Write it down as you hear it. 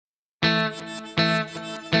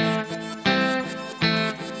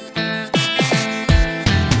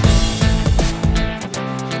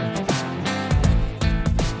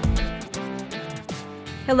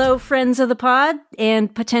Hello, friends of the pod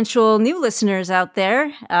and potential new listeners out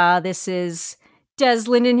there. This is Des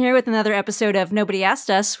Linden here with another episode of Nobody Asked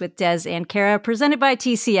Us with Des and Kara, presented by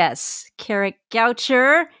TCS. Kara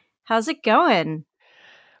Goucher, how's it going?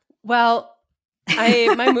 Well,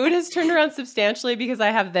 my mood has turned around substantially because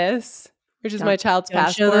I have this, which is my child's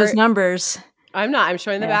passport. Show those numbers. I'm not. I'm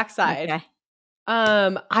showing the backside. Okay.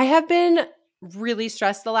 I have been really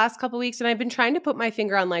stressed the last couple of weeks, and I've been trying to put my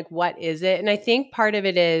finger on like, what is it? And I think part of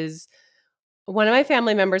it is one of my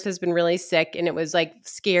family members has been really sick, and it was like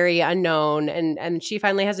scary, unknown, and she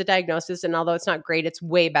finally has a diagnosis, and although it's not great, it's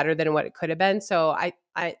way better than what it could have been. So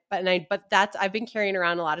I've been carrying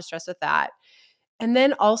around a lot of stress with that. And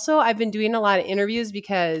then also I've been doing a lot of interviews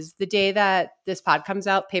because the day that this pod comes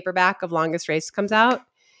out, paperback of Longest Race comes out.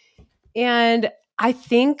 And I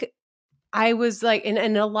think I was like, and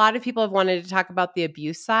a lot of people have wanted to talk about the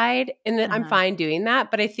abuse side, and I'm fine doing that.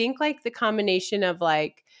 But I think like the combination of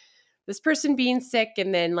like this person being sick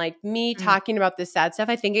and then like me talking about this sad stuff,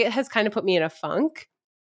 I think it has kind of put me in a funk.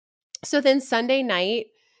 So then Sunday night,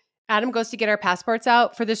 Adam goes to get our passports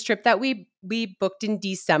out for this trip that we booked in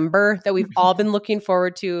December that we've all been looking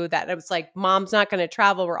forward to, that it was like, Mom's not going to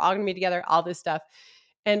travel. We're all going to be together, all this stuff.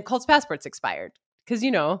 And Colt's passport's expired because,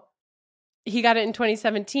 you know, he got it in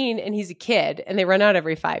 2017 and he's a kid and they run out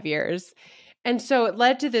every 5 years. And so it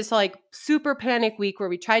led to this like super panic week where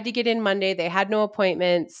we tried to get in Monday. They had no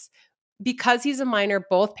appointments. Because he's a minor,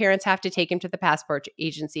 both parents have to take him to the passport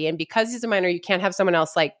agency. And because he's a minor, you can't have someone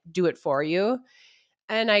else like do it for you.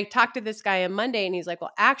 And I talked to this guy on Monday and he's like,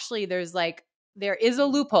 well, actually there is a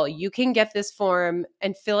loophole. You can get this form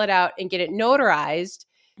and fill it out and get it notarized.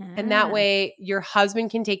 And that way your husband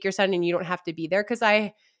can take your son and you don't have to be there. Cause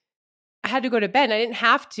I had to go to bed. I didn't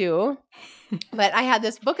have to, but I had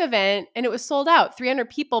this book event and it was sold out.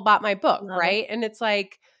 300 people bought my book. Right. And it's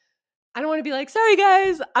like, I don't want to be like, sorry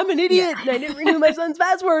guys, I'm an idiot and I didn't renew my son's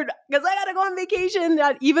passport because I got to go on vacation.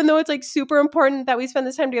 Even though it's like super important that we spend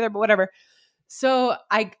this time together, but whatever. So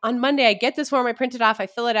on Monday, I get this form, I print it off, I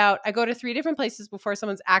fill it out. I go to 3 different places before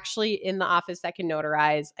someone's actually in the office that can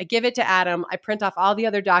notarize. I give it to Adam. I print off all the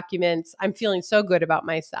other documents. I'm feeling so good about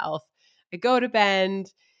myself. I go to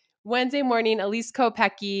Bend. Wednesday morning, Elise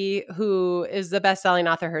Kopecky, who is the best-selling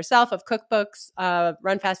author herself of cookbooks,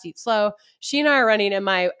 Run Fast, Eat Slow, she and I are running, and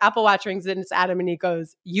my Apple Watch rings and it's Adam, and he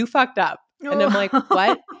goes, you fucked up. And I'm like,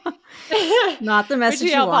 what? Not the message Which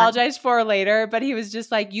he apologized for later, but he was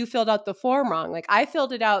just like, you filled out the form wrong. Like I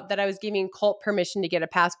filled it out that I was giving Colt permission to get a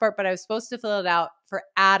passport, but I was supposed to fill it out for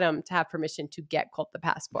Adam to have permission to get Colt the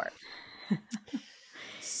passport.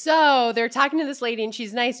 So they're talking to this lady and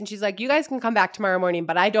she's nice. And she's like, you guys can come back tomorrow morning,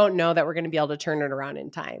 but I don't know that we're going to be able to turn it around in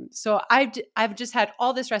time. So I've just had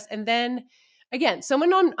all this stress. And then again,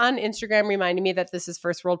 someone on Instagram reminded me that this is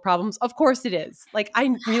first world problems. Of course it is. Like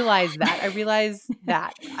I realize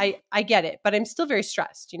that. I get it, but I'm still very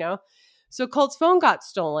stressed, you know? So Colt's phone got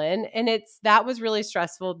stolen and that was really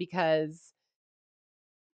stressful because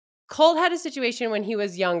Colt had a situation when he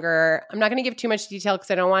was younger. I'm not going to give too much detail because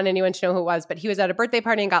I don't want anyone to know who it was, but he was at a birthday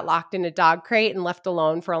party and got locked in a dog crate and left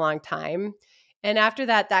alone for a long time. And after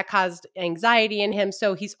that caused anxiety in him.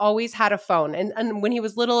 So he's always had a phone. And when he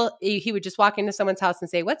was little, he would just walk into someone's house and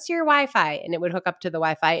say, what's your Wi-Fi? And it would hook up to the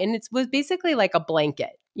Wi-Fi. And it was basically like a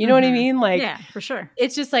blanket. You know what I mean? Like, yeah, for sure.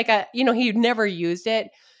 It's just like he never used it.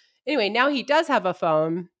 Anyway, now he does have a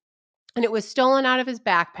phone. And it was stolen out of his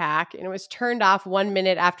backpack and it was turned off 1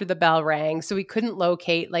 minute after the bell rang. So we couldn't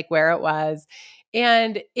locate like where it was.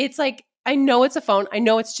 And it's like, I know it's a phone. I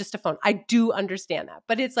know it's just a phone. I do understand that.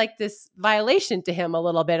 But it's like this violation to him a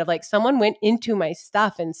little bit of like someone went into my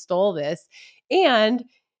stuff and stole this. And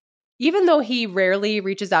even though he rarely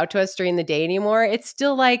reaches out to us during the day anymore, it's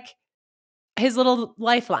still like his little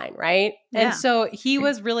lifeline, right? Yeah. And so he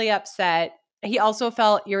was really upset. He also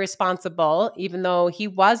felt irresponsible, even though he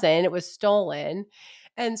wasn't. It was stolen.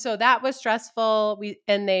 And so that was stressful. We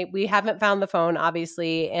haven't found the phone,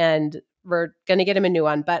 obviously, and we're going to get him a new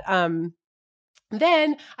one. But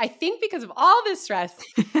then I think because of all this stress,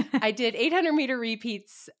 I did 800-meter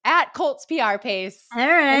repeats at Colt's PR pace. All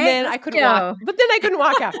right. And then I couldn't walk. But then I couldn't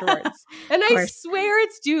walk afterwards. And I swear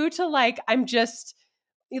it's due to like,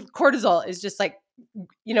 cortisol is just like,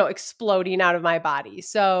 exploding out of my body.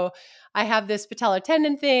 So I have this patellar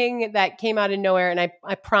tendon thing that came out of nowhere. And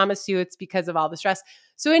I promise you it's because of all the stress.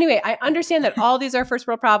 So anyway, I understand that all these are first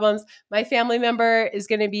world problems. My family member is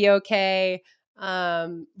going to be okay.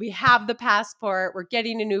 We have the passport. We're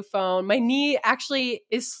getting a new phone. My knee actually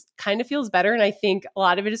kind of feels better. And I think a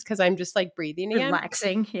lot of it is because I'm just like breathing again.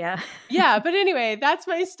 Relaxing. Yeah. Yeah. But anyway, that's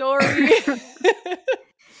my story.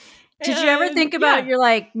 Did you ever think about you're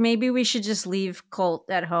like, maybe we should just leave Colt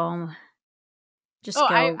at home? Just go.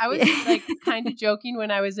 I was like kind of joking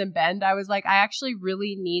when I was in Bend. I was like, I actually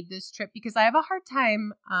really need this trip because I have a hard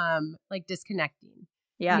time like disconnecting.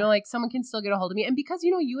 Yeah. You know, like someone can still get a hold of me. And because,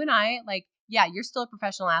 you know, you and I, like, yeah, you're still a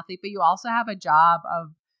professional athlete, but you also have a job of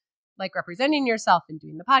like representing yourself and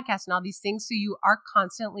doing the podcast and all these things. So you are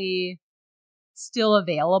constantly still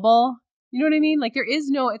available. You know what I mean? Like there is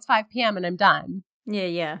no, it's 5 p.m. and I'm done. Yeah,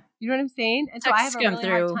 yeah. You know what I'm saying? And so I have a really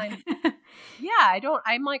hard time.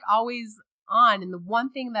 I'm like always on. And the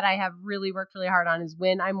one thing that I have really worked really hard on is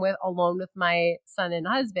when I'm alone with my son and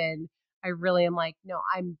husband, I really am like, no,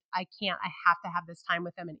 I have to have this time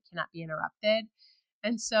with them and it cannot be interrupted.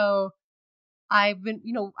 And so I've been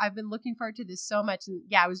looking forward to this so much. And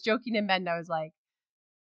yeah, I was joking in Bend. I was like,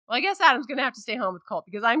 well, I guess Adam's going to have to stay home with Colt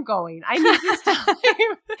because I'm going. I need this time.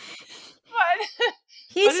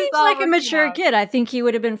 He seems like a mature kid. I think he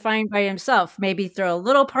would have been fine by himself. Maybe throw a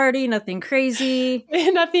little party, nothing crazy.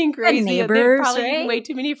 Nothing crazy. Neighbors, they've probably right? eaten way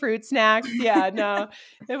too many fruit snacks. Yeah, no,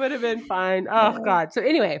 it would have been fine. Oh, God. So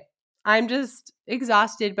anyway, I'm just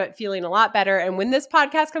exhausted, but feeling a lot better. And when this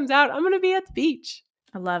podcast comes out, I'm going to be at the beach.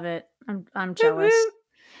 I love it. I'm jealous.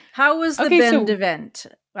 How was the Bend event?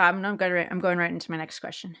 I'm going right into my next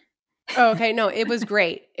question. Oh, okay. No, it was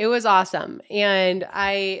great. It was awesome. And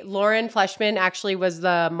Lauren Fleshman actually was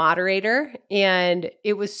the moderator and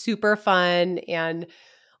it was super fun. And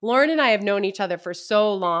Lauren and I have known each other for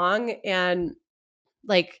so long. And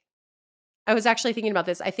like, I was actually thinking about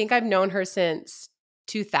this. I think I've known her since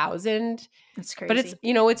 2000. That's crazy. But it's,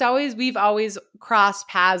 you know, we've always crossed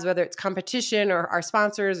paths, whether it's competition or our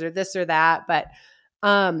sponsors or this or that. But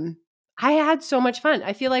I had so much fun.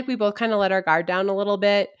 I feel like we both kind of let our guard down a little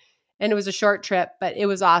bit. And it was a short trip, but it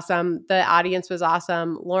was awesome. The audience was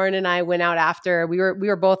awesome. Lauren and I went out after. We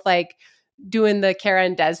were both like doing the Kara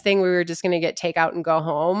and Des thing. We were just going to get takeout and go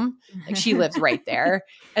home. Like she lives right there.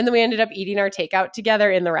 And then we ended up eating our takeout together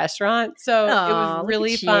in the restaurant. So it was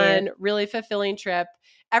really fun, really fulfilling trip.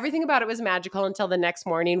 Everything about it was magical until the next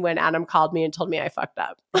morning when Adam called me and told me I fucked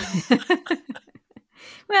up.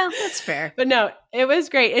 Well, that's fair. But no, it was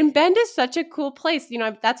great. And Bend is such a cool place. You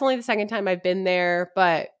know, that's only the second time I've been there,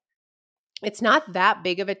 but it's not that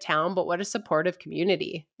big of a town, but what a supportive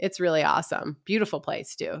community. It's really awesome. Beautiful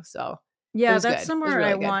place too. So yeah, that's somewhere really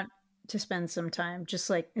I want to spend some time. Just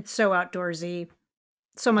like it's so outdoorsy,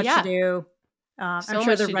 so much to do. I'm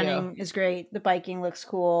sure the running is great. The biking looks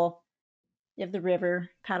cool. You have the river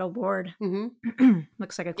paddleboard. Mm-hmm.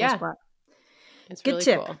 Looks like a cool spot. It's good really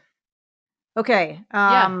tip. Cool. Okay.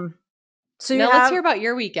 So now let's hear about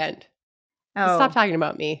your weekend. Stop talking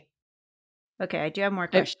about me. Okay, I do have more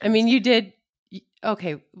questions. I mean, you did.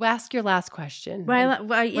 Okay, well, ask your last question.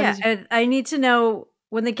 Well, yeah, I need to know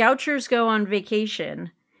when the Gouchers go on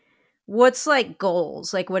vacation, what's like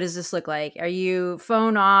goals? Like, what does this look like? Are you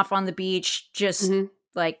phone off on the beach, just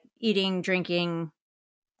like eating, drinking,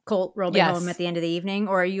 Colt rolled home at the end of the evening,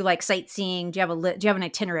 or are you like sightseeing? Do you have an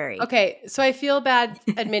itinerary? Okay, so I feel bad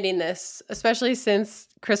admitting this, especially since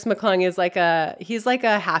Chris McClung is he's like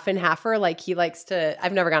a half and halfer. Like he likes to,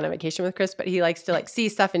 I've never gone on vacation with Chris, but he likes to like see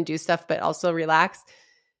stuff and do stuff, but also relax.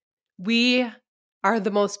 We are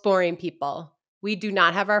the most boring people. We do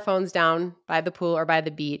not have our phones down by the pool or by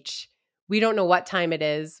the beach. We don't know what time it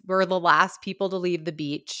is. We're the last people to leave the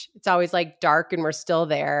beach. It's always like dark and we're still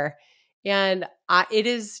there. And it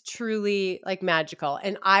is truly like magical.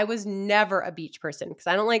 And I was never a beach person because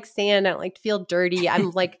I don't like sand. I don't like to feel dirty.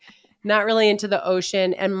 I'm like not really into the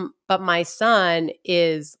ocean. But my son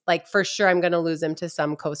is like, for sure, I'm going to lose him to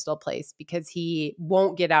some coastal place because he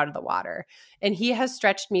won't get out of the water. And he has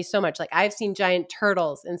stretched me so much. Like I've seen giant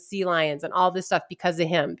turtles and sea lions and all this stuff because of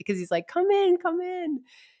him, because he's like, come in.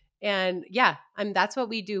 And yeah, that's what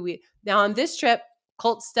we do. Now on this trip,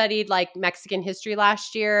 Colt studied like Mexican history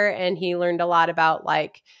last year and he learned a lot about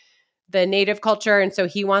like the native culture. And so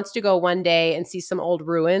he wants to go one day and see some old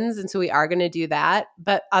ruins. And so we are going to do that.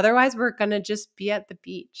 But otherwise we're going to just be at the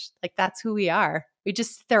beach. Like that's who we are. We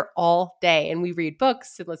just sit there all day and we read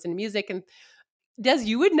books and listen to music. And Des,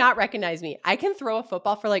 you would not recognize me. I can throw a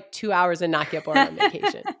football for like 2 hours and not get bored on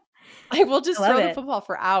vacation. I will just throw the football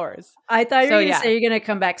for hours. I thought you were going to say you're going to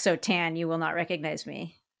come back so tan you will not recognize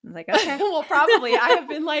me. I'm like, okay. Well, probably. I have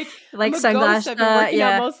been like sunglasses. I've been working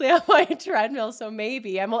out mostly on my treadmill, so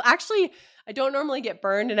maybe. I don't normally get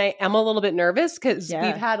burned, and I am a little bit nervous because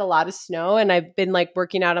we've had a lot of snow, and I've been like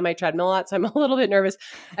working out on my treadmill a lot, so I'm a little bit nervous.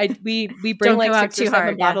 We bring like 6 or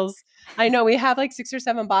 7 bottles. I know we have like 6 or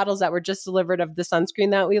 7 bottles that were just delivered of the sunscreen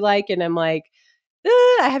that we like, and I'm like,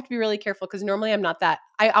 I have to be really careful because normally I'm not that.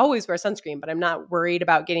 I always wear sunscreen, but I'm not worried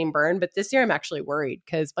about getting burned. But this year I'm actually worried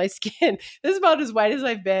because my skin is about as white as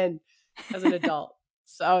I've been as an adult.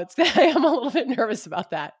 So I am a little bit nervous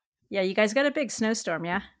about that. Yeah, you guys got a big snowstorm,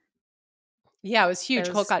 yeah? Yeah, it was huge.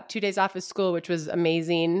 Colt got 2 days off of school, which was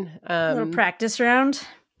amazing. A little practice round.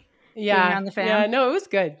 Yeah. On the fan. Yeah, no, it was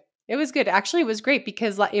good. It was good. Actually, it was great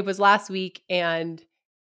because it was last week and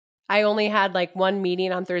I only had like one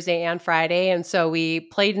meeting on Thursday and Friday. And so we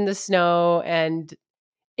played in the snow and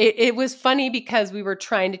it was funny because we were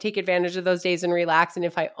trying to take advantage of those days and relax. And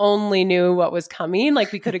if I only knew what was coming,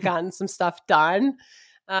 like we could have gotten some stuff done.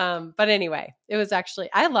 But anyway, it was actually,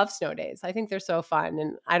 I love snow days. I think they're so fun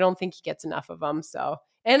and I don't think he gets enough of them. So,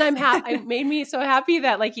 and it made me so happy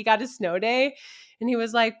that like he got a snow day and he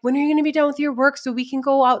was like, when are you going to be done with your work so we can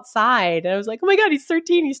go outside? And I was like, oh my God, he's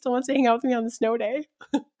 13. He still wants to hang out with me on the snow day.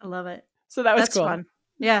 I love it. So that's cool. Fun.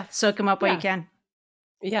 Yeah. Soak him up while you can.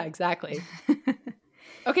 Yeah, exactly.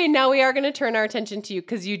 Okay. Now we are going to turn our attention to you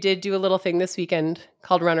because you did do a little thing this weekend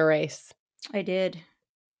called Run a Race. I did.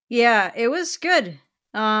 Yeah, it was good.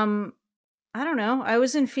 I don't know. I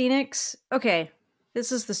was in Phoenix. Okay.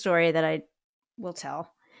 This is the story that I will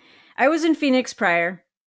tell. I was in Phoenix prior.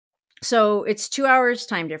 So it's 2 hours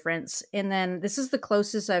time difference. And then this is the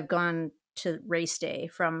closest I've gone to race day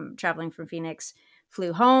from traveling from Phoenix.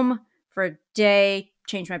 Flew home for a day,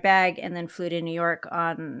 changed my bag, and then flew to New York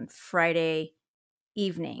on Friday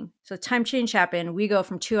evening. So time change happened. We go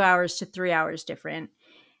from 2 hours to 3 hours different.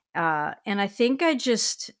 And I think I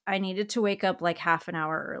needed to wake up like half an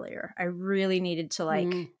hour earlier. I really needed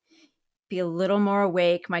to be a little more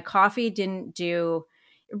awake. My coffee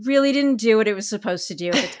really didn't do what it was supposed to do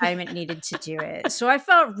at the time it needed to do it. So I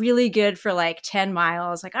felt really good for like 10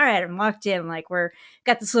 miles. Like, all right, I'm locked in. Like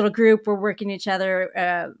got this little group. We're working each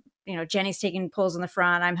other. Jenny's taking pulls in the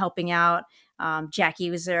front. I'm helping out. Jackie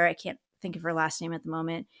was there. I can't think of her last name at the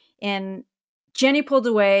moment. And Jenny pulled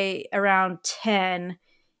away around 10.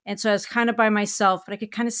 And so I was kind of by myself, but I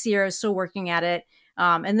could kind of see her. I was still working at it.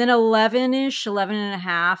 And then 11-ish, 11 and a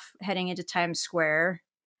half, heading into Times Square,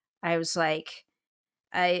 I was like,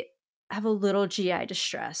 I have a little GI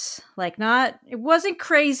distress. It wasn't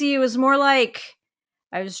crazy. It was more like,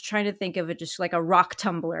 I was trying to think of it just like a rock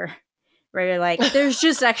tumbler, where you're like, there's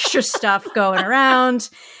just extra stuff going around.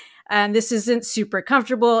 And this isn't super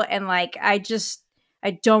comfortable. And like, I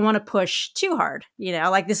don't want to push too hard,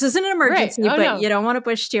 like this isn't an emergency, right. No. You don't want to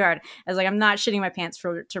push too hard. I was like, I'm not shitting my pants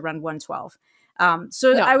to run 112.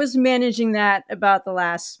 So no. I was managing that about the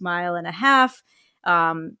last mile and a half.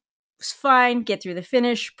 It was fine. Get through the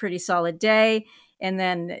finish, pretty solid day. And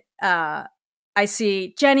then, I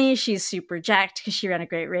see Jenny. She's super jacked because she ran a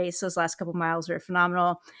great race. Those last couple miles were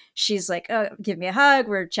phenomenal. She's like, oh, give me a hug.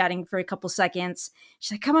 We're chatting for a couple seconds.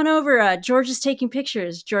 She's like, come on over. George is taking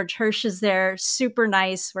pictures. George Hirsch is there. Super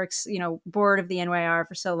nice. Works, board of the NYR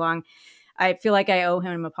for so long. I feel like I owe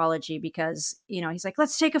him an apology because, he's like,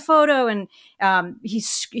 let's take a photo. And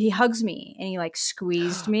he hugs me and he like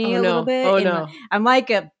squeezed me a little bit. Oh, and no. I'm like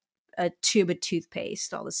a tube of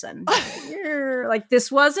toothpaste all of a sudden. Like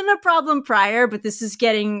this wasn't a problem prior, but this is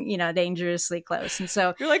getting, dangerously close. And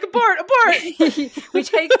so you're like, abort. We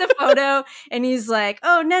take the photo and he's like,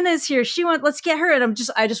 oh, Nana's here. Let's get her. And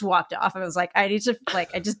I just walked off. I was like, I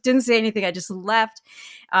just didn't say anything. I just left.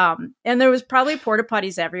 And there was probably porta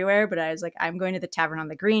potties everywhere, but I was like, I'm going to the Tavern on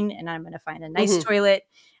the Green and I'm going to find a nice toilet.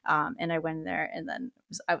 And I went there and then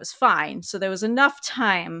I was fine. So there was enough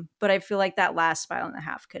time, but I feel like that last mile and a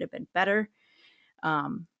half could have been better.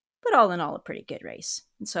 But all in all, a pretty good race.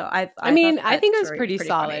 And so I think it was pretty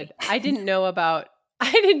solid. I didn't know about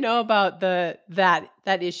that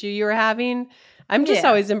issue you were having. I'm just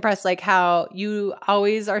always impressed, like how you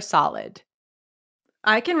always are solid.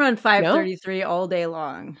 I can run 5:33 all day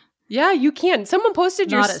long. Yeah, you can. Someone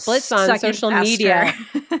posted your splits on social media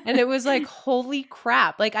and it was like, holy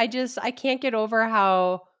crap. Like I can't get over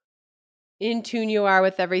how in tune you are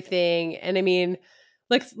with everything. And I mean,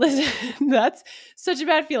 like, listen, that's such a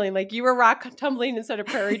bad feeling. Like you were rock tumbling instead of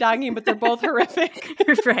prairie dogging, but they're both horrific.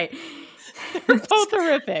 Right. They're both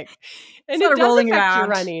horrific. And it does rolling affect your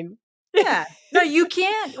running. Yeah. No, you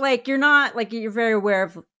can't, you're very aware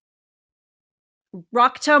of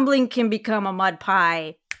rock tumbling can become a mud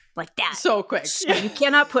pie like that. So quick. So you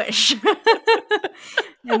cannot push.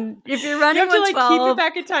 And if you're running, you have to like keep it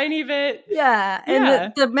back a tiny bit. Yeah.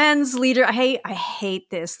 And the men's leader, I hate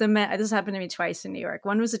this. This happened to me twice in New York.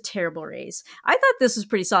 One was a terrible race. I thought this was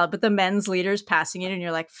pretty solid, but the men's leader's passing it and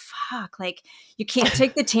you're like, fuck, like you can't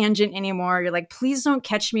take the tangent anymore. You're like, please don't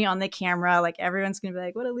catch me on the camera. Like everyone's going to be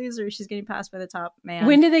like, what a loser. She's getting passed by the top man.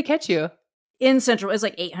 When did they catch you? In Central. It was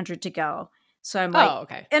like 800 to go. So I'm like,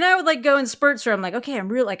 okay. And I would like go in spurts where I'm like, okay, I'm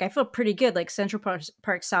real, like I feel pretty good. Like Central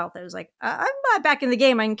Park South, I was like, I'm back in the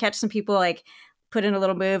game. I can catch some people, like put in a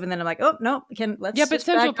little move, and then I'm like, oh no, let's but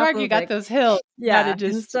Central Park, you got those hills. Yeah,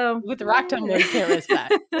 and so with the rock tumbler, you can't risk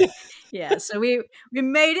that. Yeah, so we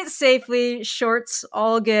made it safely. Shorts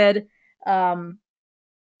all good. Tavern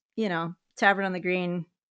on the Green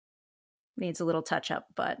needs a little touch up,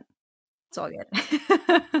 but it's all good.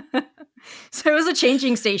 So it was a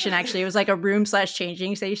changing station, actually. It was like a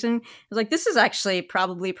room/changing station. I was like, this is actually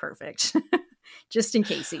probably perfect. Just in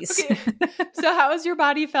cases. Okay. So how has your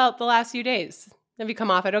body felt the last few days? Have you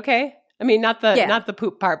come off it okay? I mean, not the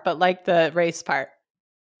poop part, but like the race part.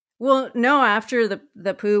 Well, no, after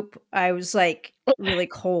the poop, I was like really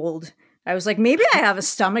cold. I was like, maybe I have a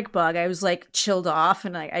stomach bug. I was like chilled off,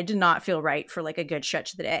 and I did not feel right for like a good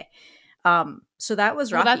stretch of the day. So that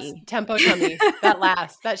was rocky. Well, that's tempo tummy.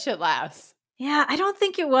 That shit lasts. Yeah, I don't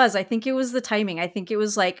think it was. I think it was the timing. I think it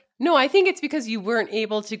was like... No, I think it's because you weren't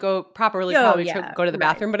able to go properly go to the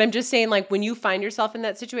bathroom. But I'm just saying, like, when you find yourself in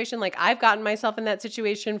that situation, like I've gotten myself in that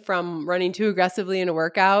situation from running too aggressively in a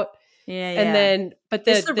workout. Yeah. And then, but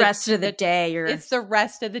it's the rest of the day. It's the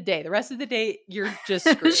rest of the day. The rest of the day, you're just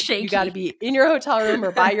screwed. You got to be in your hotel room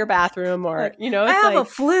or by your bathroom, or like, it's I have a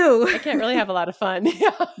flu. I can't really have a lot of fun.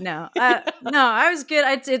 No, I was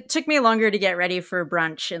good. It took me longer to get ready for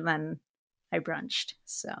brunch, and then I brunched,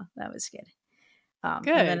 so that was good.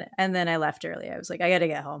 Good. And then I left early. I was like, I got to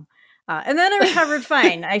get home. And then I recovered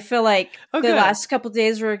fine. I feel like the last couple of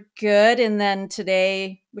days were good, and then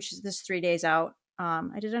today, which is this 3 days out,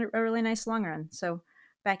 I did a really nice long run. So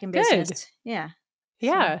back in business. Good. Yeah.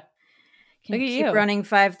 Yeah. So can keep running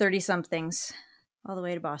 5:30 somethings all the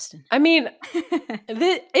way to Boston. I mean,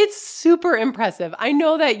 it's super impressive. I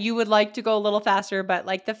know that you would like to go a little faster, but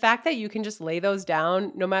like the fact that you can just lay those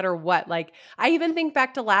down no matter what. Like I even think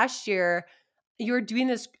back to last year, you were doing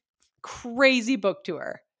this crazy book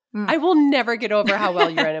tour. I will never get over how well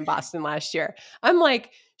you ran in Boston last year. I'm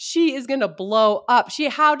like, she is going to blow up.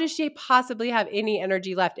 How does she possibly have any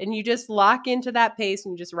energy left? And you just lock into that pace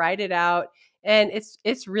and you just ride it out. And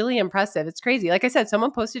it's really impressive. It's crazy. Like I said,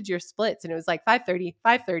 someone posted your splits and it was like 5:30,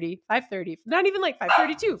 5:30, 5:30. Not even like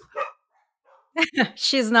 5:32.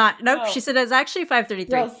 She's not. Nope. She said it's actually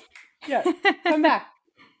 5:33. Yeah. Come back.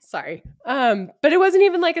 Sorry. But it wasn't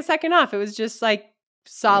even like a second off. It was just like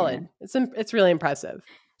solid. Yeah. It's really impressive.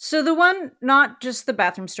 So the one, not just the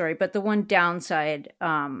bathroom story, but the one downside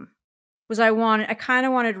was I kind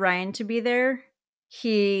of wanted Ryan to be there.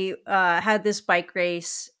 He had this bike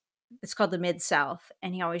race. It's called the Mid-South,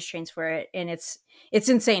 and he always trains for it. And it's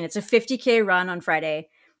insane. It's a 50K run on Friday,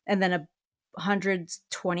 and then a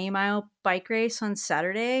 120-mile bike race on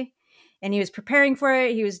Saturday. And he was preparing for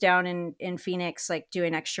it. He was down in Phoenix, like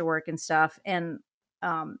doing extra work and stuff. And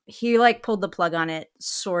he like pulled the plug on it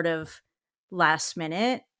sort of last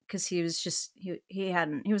minute, because he was just he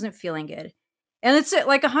wasn't feeling good. And it's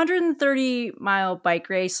like 130-mile bike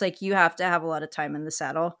race. Like you have to have a lot of time in the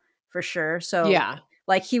saddle for sure. So yeah,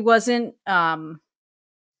 like he wasn't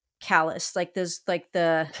calloused. Like there's like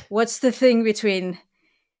what's the thing between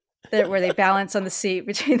where they balance on the seat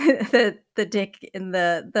between the dick and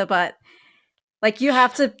the butt. Like you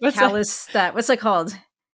have to callus that. What's it called?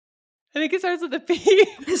 I think it starts with a P.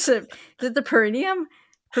 Is it the perineum?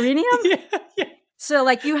 Perineum? Yeah. So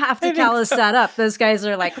like you have to callus that up. Those guys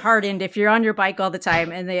are like hardened if you're on your bike all the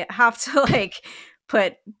time, and they have to like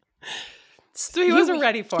put. So he wasn't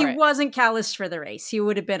ready for it. He wasn't calloused for the race. He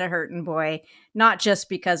would have been a hurting boy, not just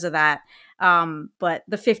because of that, but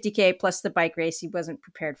the 50K plus the bike race, he wasn't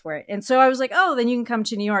prepared for it. And so I was like, oh, then you can come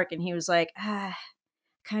to New York. And he was like, kind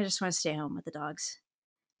of just want to stay home with the dogs.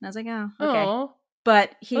 And I was like, oh, okay. Aww.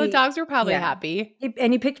 But the dogs were probably happy.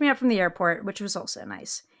 And he picked me up from the airport, which was also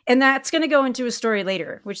nice. And that's going to go into a story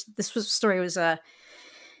later, which story was a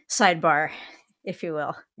sidebar, if you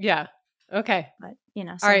will. Yeah. Okay. But,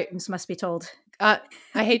 some things must be told. I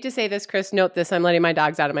hate to say this, Chris. Note this. I'm letting my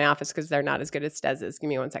dogs out of my office because they're not as good as Dez's. Give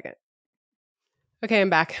me 1 second. Okay, I'm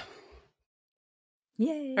back.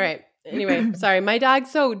 Yay. All right. Anyway, sorry. My dogs.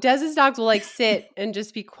 So Dez's dogs will like sit and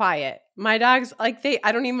just be quiet. My dogs, like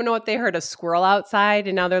I don't even know what they heard, a squirrel outside,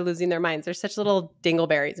 and now they're losing their minds. They're such little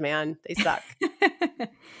dingleberries, man. They suck.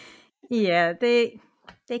 Yeah, they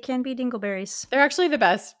can be dingleberries. They're actually the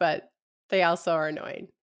best, but they also are annoying.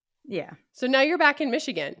 Yeah. So now you're back in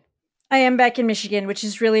Michigan. I am back in Michigan, which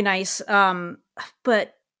is really nice.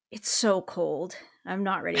 But it's so cold. I'm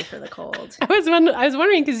not ready for the cold. I was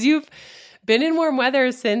wondering because you've been in warm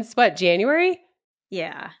weather since what, January?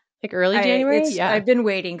 Yeah. Like early January? Yeah. I've been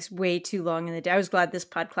waiting way too long in the day. I was glad this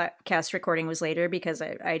podcast recording was later because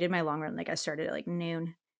I did my long run. Like I started at like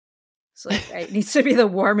noon. It's like, it needs to be the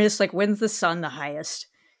warmest. Like, when's the sun the highest?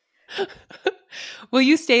 Will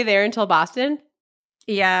you stay there until Boston?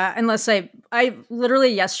 Yeah, unless I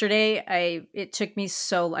literally yesterday, it took me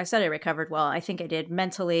I said I recovered well. I think I did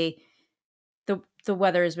mentally. The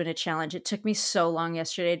weather has been a challenge. It took me so long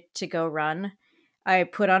yesterday to go run. I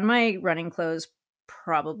put on my running clothes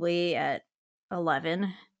probably at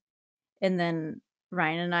 11. And then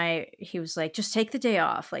Ryan and he was like, just take the day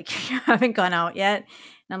off. Like, you haven't gone out yet.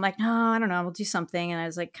 And I'm like, no, I don't know. We'll do something. And I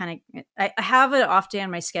was like, I have an off day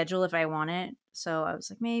on my schedule if I want it. So I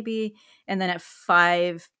was like, maybe. And then at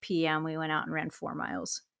 5 p.m., we went out and ran 4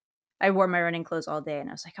 miles. I wore my running clothes all day. And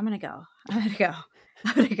I was like, I'm going to go.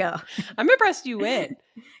 I'm impressed you went.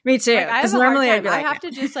 Me too. Like, I have normally I have to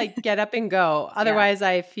just like get up and go. Otherwise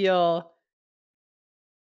I feel,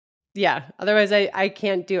 otherwise I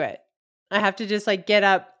can't do it. I have to just like get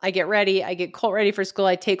up, I get ready, I get Colt ready for school,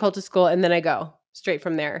 I take Colt to school, and then I go straight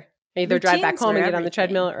from there. I either drive back home and get on the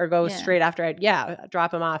treadmill or go straight after I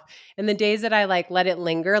drop him off. And the days that I like let it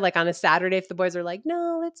linger, like on a Saturday, if the boys are like,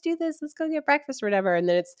 no, let's do this, let's go get breakfast or whatever. And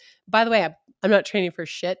then it's, by the way, I'm not training for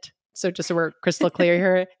shit. So just so we're crystal clear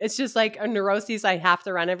here, it's just like a neuroses. I have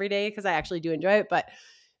to run every day because I actually do enjoy it. But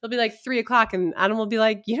it'll be like 3:00 and Adam will be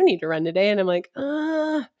like, you don't need to run today. And I'm like,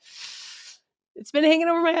 it's been hanging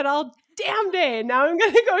over my head all damn day. And now I'm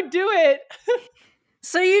going to go do it.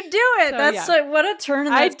 So you do it. So, that's like, what a turn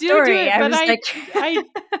in that story. Do it, but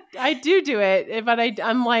I do it. But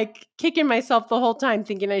I'm like kicking myself the whole time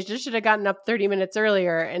thinking I just should have gotten up 30 minutes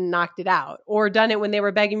earlier and knocked it out, or done it when they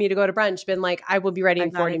were begging me to go to brunch, been like, I will be ready in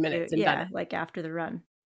 40 minutes and done it. Like after the run.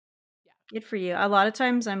 Yeah. Good for you. A lot of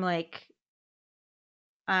times I'm like,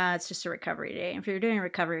 it's just a recovery day. If you're doing a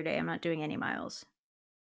recovery day, I'm not doing any miles.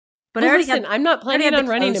 But I'm not planning on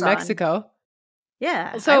running to Mexico.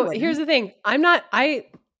 Yeah. So here's the thing. I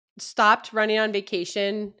stopped running on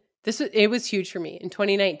vacation. It was huge for me in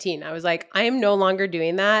 2019. I was like, I am no longer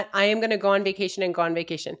doing that. I am going to go on vacation and go on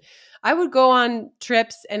vacation. I would go on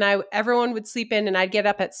trips and everyone would sleep in and I'd get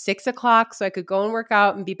up at 6:00 so I could go and work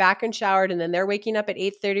out and be back and showered. And then they're waking up at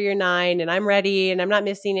 8:30 or 9 and I'm ready and I'm not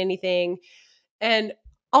missing anything. And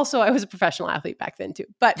also, I was a professional athlete back then too,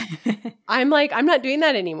 but I'm like, I'm not doing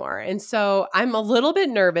that anymore. And so I'm a little bit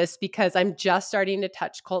nervous because I'm just starting to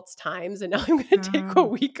touch Colt's times and now I'm going to take a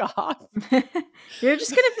week off. You're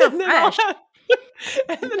just going to feel fresh.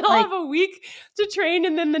 And then I'll have a week to train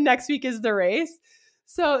and then the next week is the race.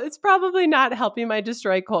 So it's probably not helping my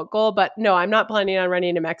destroy Colt goal, but no, I'm not planning on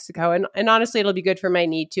running to Mexico. And honestly, it'll be good for my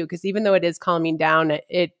knee too, because even though it is calming down,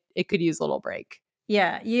 it could use a little break.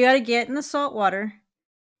 Yeah, you got to get in the salt water.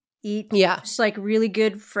 Eat just like really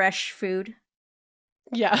good fresh food.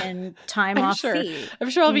 Yeah. And time off feed.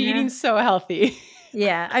 I'm sure I'll be eating so healthy.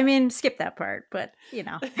 Yeah. I mean, skip that part, but you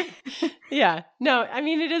know. Yeah. No, I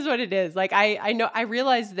mean, it is what it is. Like I know I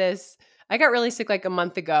realized this. I got really sick like a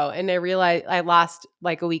month ago and I realized I lost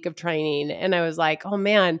like a week of training and I was like, oh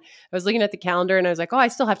man, I was looking at the calendar and I was like, oh, I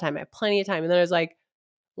still have time. I have plenty of time. And then I was like,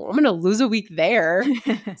 well, I'm going to lose a week there.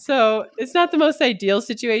 So it's not the most ideal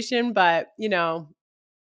situation, but you know,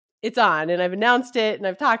 it's on and I've announced it and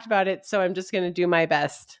I've talked about it. So I'm just going to do my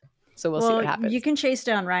best. So we'll see what happens. You can chase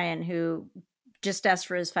down Ryan, who just asked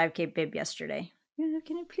for his 5K bib yesterday.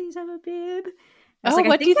 Can I please have a bib?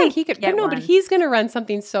 What do you think he could? No, but he's going to run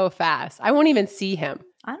something so fast. I won't even see him.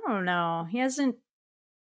 I don't know. He hasn't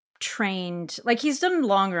trained. Like he's done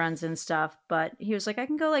long runs and stuff, but he was like, I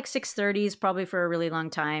can go like 6:30s probably for a really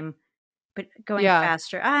long time, but going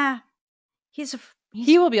faster.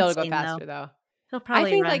 He will be able to go faster though. He'll probably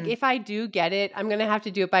I think like if I do get it, I'm going to have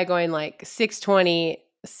to do it by going like 6:20,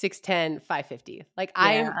 6:10, 5:50. Like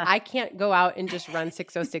I can't go out and just run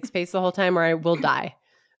 6:06 pace the whole time or I will die.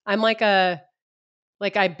 I'm like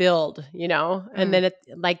I build, you know, and then it's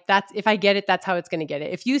like that's if I get it, that's how it's going to get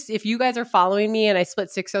it. If you guys are following me and I split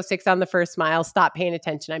 6:06 on the first mile, stop paying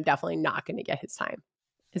attention. I'm definitely not going to get his time.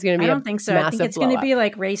 It's going to be. I don't think so. I think it's going to be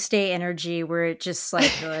like race day energy, where it just like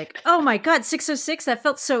you're like, oh my god, 6:06. That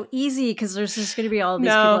felt so easy because there's just going to be all these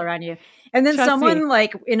people around you, and then someone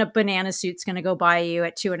like in a banana suit's going to go by you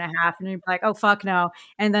at 2.5, and you're like, oh fuck no,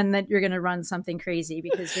 and then you're going to run something crazy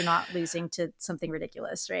because you're not losing to something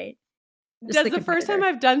ridiculous, right? The first time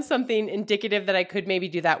I've done something indicative that I could maybe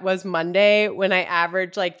do that was Monday when I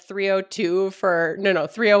averaged like 3:02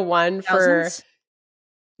 3:01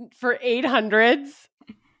 for 800s.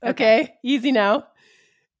 Okay, easy now.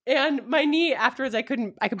 And my knee afterwards, I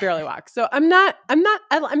could barely walk. So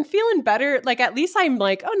I'm feeling better. Like, at least I'm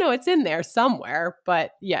like, oh no, it's in there somewhere.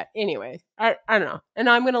 But yeah, anyway, I don't know. And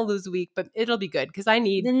I'm going to lose a week, but it'll be good because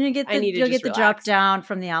you'll get the drop down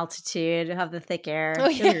from the altitude, have the thick air. Oh,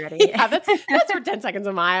 yeah. You'll be ready. Yeah, that's for 10 seconds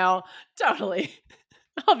a mile. Totally.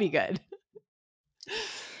 I'll be good.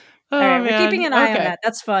 All right, we're keeping an eye on that.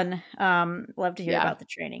 That's fun. Love to hear about the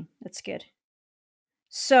training. That's good.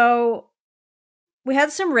 So we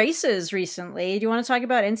had some races recently. Do you want to talk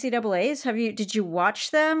about NCAAs? Did you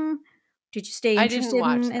watch them? Did you stay interested in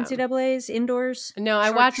NCAAs indoors? No,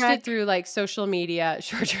 I watched it through like social media,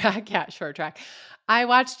 short track. Yeah, short track. I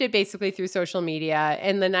watched it basically through social media,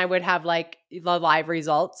 and then I would have like the live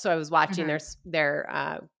results. So I was watching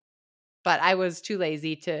their but I was too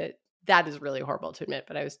lazy to. That is really horrible to admit,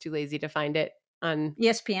 but I was too lazy to find it on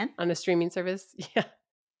ESPN on a streaming service. Yeah,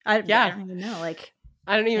 I don't even know. Like,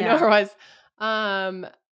 I don't even know where it was.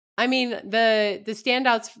 I mean, the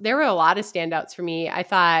standouts, there were a lot of standouts for me. I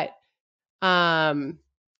thought the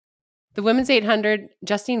women's 800,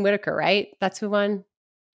 Justine Whitaker, right? That's who won.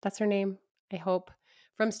 That's her name, I hope,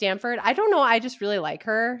 from Stanford. I don't know. I just really like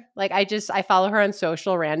her. Like, I follow her on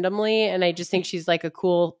social randomly, and I just think she's like a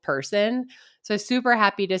cool person. So super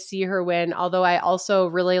happy to see her win. Although I also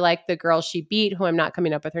really like the girl she beat, who I'm not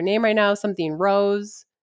coming up with her name right now, something Rose,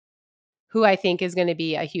 who I think is going to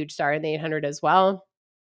be a huge star in the 800 as well.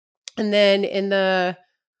 And then in the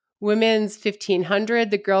women's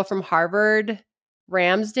 1500, the girl from Harvard,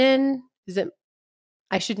 Ramsden,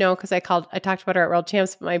 I should know because I talked about her at World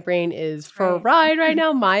Champs, but my brain is fried right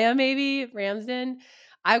now. Maya, maybe, Ramsden.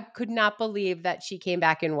 I could not believe that she came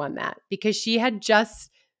back and won that because she had just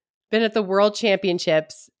been at the World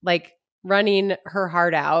Championships, like running her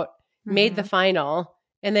heart out, made the final,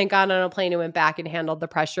 and then got on a plane and went back and handled the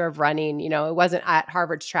pressure of running. You know, it wasn't at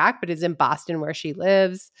Harvard's track, but it's in Boston where she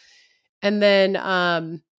lives. And then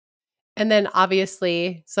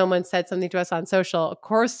obviously someone said something to us on social. Of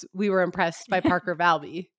course, we were impressed by Parker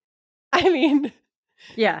Valby. I mean,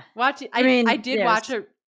 yeah. I did watch her.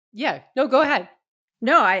 Yeah. No, go ahead.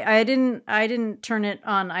 No, I didn't turn it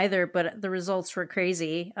on either, but the results were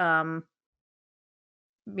crazy. I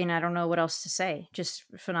mean, I don't know what else to say. Just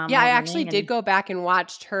phenomenal. Yeah, I actually did go back and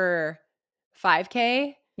watched her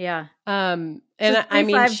 5K. Yeah. And I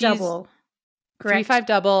mean, she's double. 3-5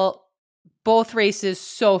 double, both races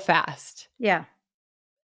so fast. Yeah.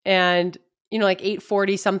 And like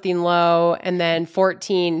 840 something low, and then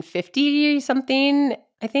 1450 something,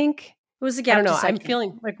 I think. It was a gap. I don't know. I'm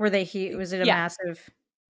feeling like, were they was it a massive?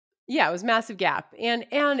 Yeah, it was massive gap. And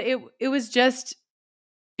it was just,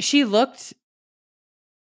 she looked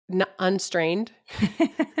unstrained. You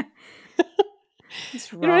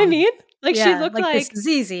know what I mean? Like, she looked like this is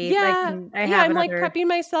easy. Yeah. I'm like prepping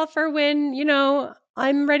myself for when,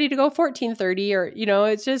 I'm ready to go 1430 or,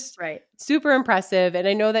 it's just super impressive. And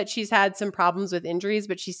I know that she's had some problems with injuries,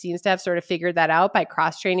 but she seems to have sort of figured that out by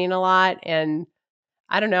cross training a lot. And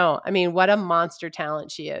I don't know. I mean, what a monster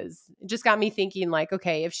talent she is. It just got me thinking like,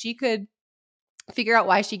 okay, if she could figure out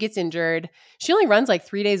why she gets injured, she only runs like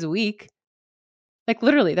 3 days a week. Like,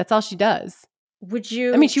 literally, that's all she does. Would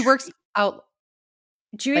you? I mean, she works out.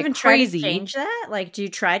 Do you even try to change that? Like, do you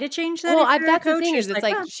try to change that? Well, that's the thing is, it's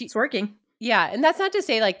like it's working. Yeah, and that's not to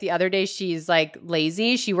say like the other day she's like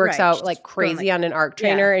lazy. She works out like crazy on an arc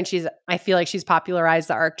trainer, and I feel like she's popularized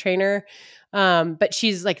the arc trainer. But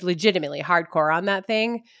she's like legitimately hardcore on that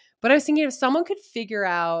thing. But I was thinking if someone could figure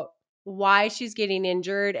out why she's getting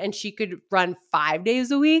injured and she could run 5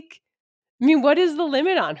 days a week, I mean, what is the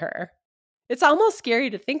limit on her? It's almost scary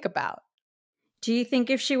to think about. Do you think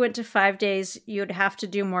if she went to 5 days, you'd have to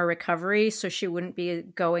do more recovery so she wouldn't be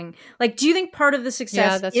going? Like, do you think part of the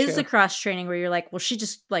success is the cross training where you're like, well, she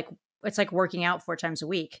just like, it's like working out 4 times a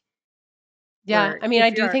week? Yeah. I mean, I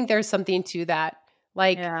do think there's something to that.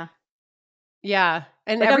 Like, yeah.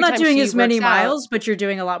 And like, I'm not doing as many miles, but you're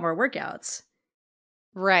doing a lot more workouts.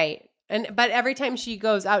 Right. But every time she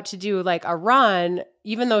goes out to do like a run,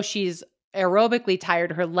 even though she's aerobically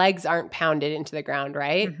tired, her legs aren't pounded into the ground,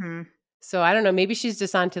 right? Mm-hmm. So I don't know, maybe she's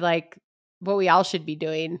just on to like what we all should be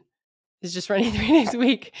doing is just running 3 days a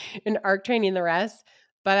week and arc training the rest.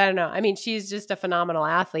 But I don't know. I mean, she's just a phenomenal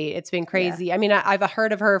athlete. It's been crazy. Yeah. I mean, I've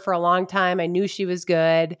heard of her for a long time. I knew she was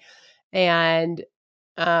good. And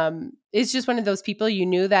it's just one of those people you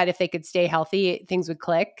knew that if they could stay healthy, things would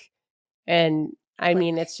click. And I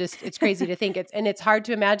mean, it's crazy to think. It's hard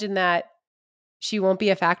to imagine that she won't be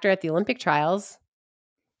a factor at the Olympic trials.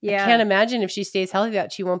 Yeah. I can't imagine if she stays healthy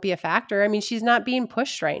that she won't be a factor. I mean, she's not being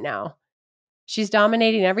pushed right now. She's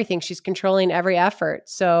dominating everything. She's controlling every effort.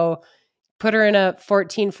 So put her in a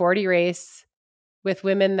 1440 race with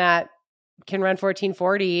women that can run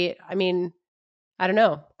 1440. I mean, I don't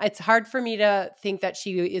know. It's hard for me to think that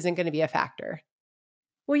she isn't going to be a factor.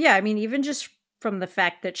 Well, yeah. I mean, even just from the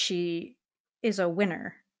fact that she is a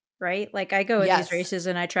winner, right? Like I go in these races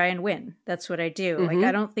and I try and win. That's what I do. Mm-hmm. Like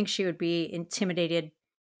I don't think she would be intimidated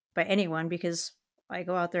by anyone because I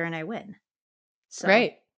go out there and I win. So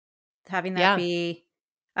right. Having that be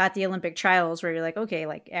at the Olympic trials where you're like, okay,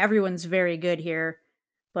 like everyone's very good here,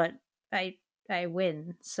 but I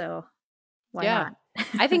win. So why not?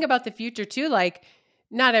 I think about the future too. Like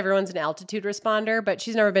not everyone's an altitude responder, but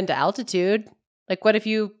she's never been to altitude. Like what if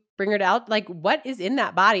you bring her to like what is in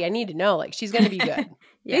that body? I need to know. Like she's going to be good.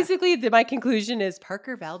 Basically, my conclusion is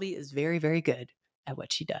Parker Valby is very, very good at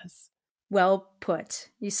what she does. Well put.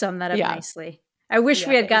 You summed that up nicely. I wish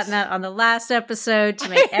we had gotten that on the last episode to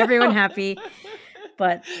make everyone happy,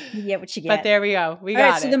 but you get what you get. But there we go. We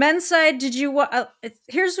got it. So the men's side, did you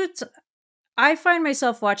here's what I find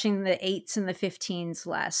myself watching the 8s and the 15s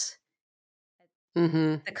less.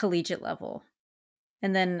 The collegiate level.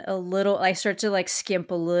 And then I start to like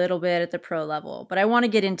skimp a little bit at the pro level, but I want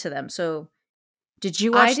to get into them. So did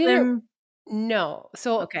you watch them? No.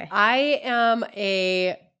 So I am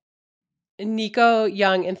a Nico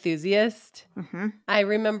Young enthusiast. I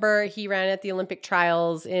remember he ran at the Olympic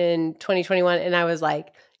trials in 2021 and I was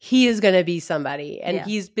like, he is going to be somebody. And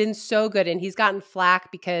he's been so good and he's gotten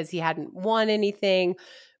flack because he hadn't won anything.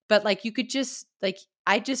 But like you could just like,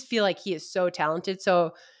 I just feel like he is so talented.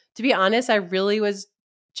 So to be honest, I really was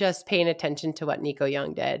just paying attention to what Nico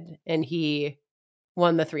Young did. And he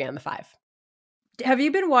won the 3 on the 5. Have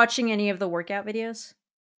you been watching any of the workout videos?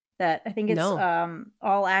 That I think it's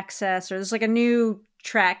All Access, or there's like a new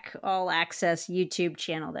track All Access YouTube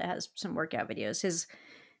channel that has some workout videos.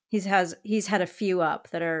 He's had a few up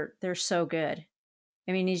that they're so good.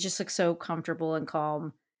 I mean, he's just like so comfortable and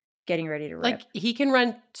calm, getting ready to rip. Like he can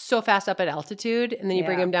run so fast up at altitude, and then you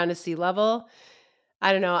bring him down to sea level.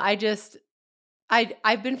 I don't know.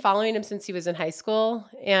 I've been following him since he was in high school,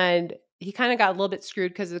 and he kind of got a little bit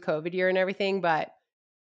screwed because of the COVID year and everything, but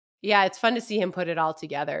yeah, it's fun to see him put it all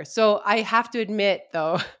together. So I have to admit,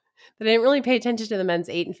 though, that I didn't really pay attention to the men's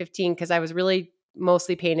 8 and 15 because I was really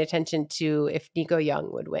mostly paying attention to if Nico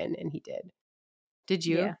Young would win, and he did. Did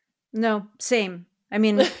you? Yeah. No, same. I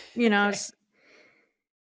mean, you know,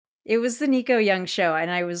 it was the Nico Young show,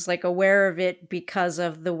 and I was like aware of it because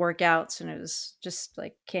of the workouts, and it was just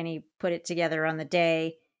like, can he put it together on the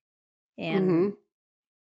day? And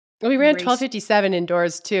well, we ran 12:57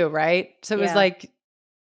 indoors too, right? So it was like.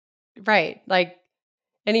 Right. Like,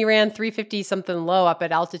 and he ran 350 something low up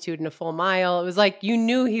at altitude in a full mile. It was like, you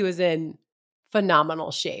knew he was in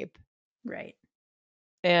phenomenal shape. Right.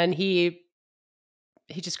 And he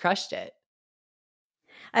just crushed it.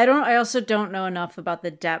 I also don't know enough about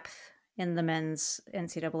the depth in the men's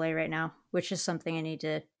NCAA right now, which is something I need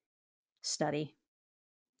to study.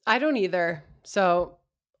 I don't either. So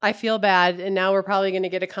I feel bad, and now we're probably going to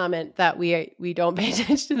get a comment that we don't pay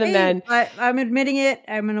attention to the men. I'm admitting it.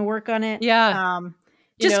 I'm going to work on it. Yeah.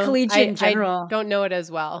 Just collegiate in general. I don't know it as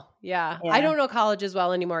well. Yeah. I don't know college as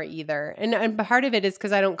well anymore either. And part of it is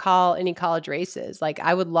because I don't call any college races. Like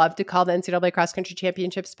I would love to call the NCAA cross country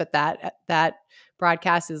championships, but that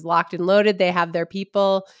broadcast is locked and loaded. They have their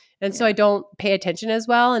people. And so I don't pay attention as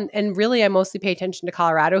well. And really I mostly pay attention to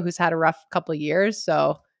Colorado, who's had a rough couple of years.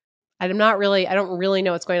 So I don't really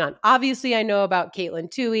know what's going on. Obviously, I know about Caitlin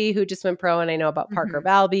Toohey, who just went pro, and I know about Parker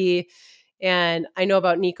Valby, and I know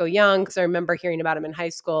about Nico Young because I remember hearing about him in high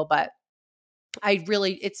school, but I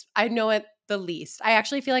know it the least. I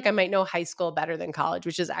actually feel like I might know high school better than college,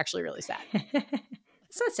 which is actually really sad.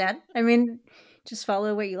 It's not sad. I mean, just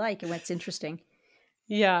follow what you like and what's interesting.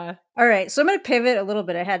 Yeah. All right. So I'm going to pivot a little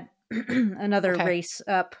bit. I had another race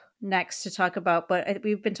up next to talk about, but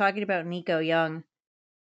we've been talking about Nico Young.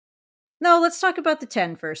 No, let's talk about the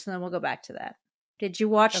 10 first, and then we'll go back to that. Did you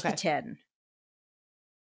watch the 10?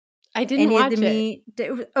 I didn't watch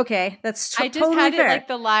it. Okay, that's I just totally had fair. it like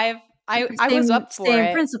the live. I was up for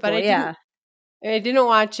it, principle, but I didn't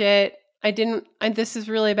watch it. This is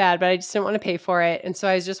really bad, but I just didn't want to pay for it, and so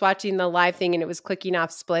I was just watching the live thing, and it was clicking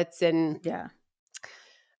off splits, and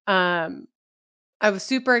I was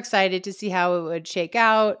super excited to see how it would shake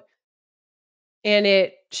out, and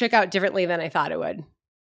it shook out differently than I thought it would.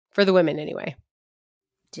 For the women, anyway.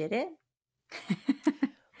 Did it?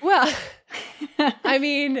 Well, I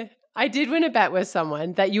mean, I did win a bet with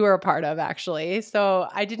someone that you were a part of, actually. So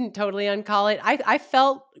I didn't totally uncall it. I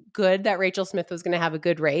felt good that Rachel Smith was going to have a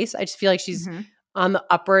good race. I just feel like she's on the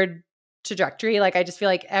upward trajectory. Like, I just feel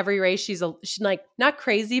like every race she's like not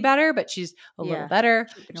crazy better, but she's a little better.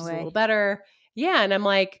 She's a little better. Yeah. And I'm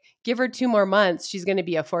like, give her 2 more months. She's going to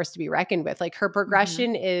be a force to be reckoned with. Like her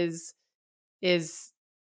progression is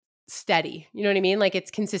steady. You know what I mean? Like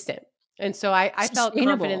it's consistent. And so I felt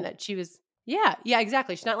confident that she was, yeah,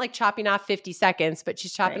 exactly. She's not like chopping off 50 seconds, but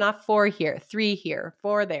she's chopping off 4 here, 3 here,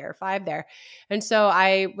 4 there, 5 there. And so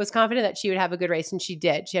I was confident that she would have a good race, and she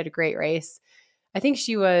did. She had a great race. I think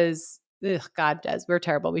she was, God, Des, we're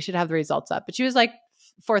terrible. We should have the results up. But she was like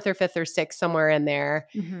 4th or 5th or 6th, somewhere in there.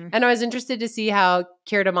 And I was interested to see how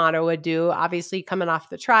Keira D'Amato would do, obviously coming off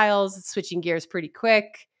the trials, switching gears pretty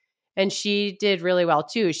quick. And she did really well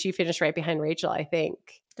too. She finished right behind Rachel, I think.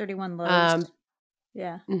 31 lows.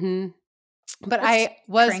 Yeah. But I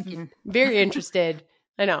was very interested.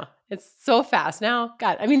 I know. It's so fast now.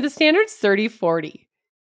 God, I mean, the standard's 30-40.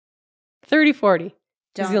 30-40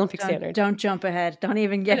 is the Olympic standard. Don't jump ahead. Don't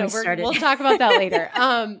even get me started. We'll talk about that later.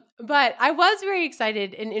 But I was very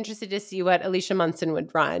excited and interested to see what Alicia Munson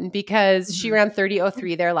would run, because she ran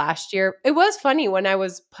 30:03 there last year. It was funny when I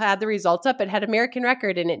had the results up, it had American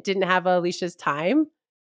record and it didn't have Alicia's time.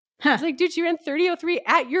 I was like, dude, she ran 30:03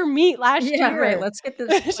 at your meet last year. Yeah, right. Let's get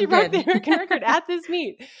this. She broke the American record at this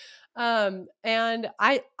meet. And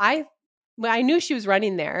I knew she was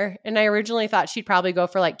running there, and I originally thought she'd probably go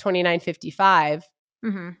for like 29:55.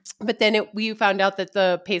 But then we found out that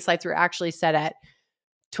the pace lights were actually set at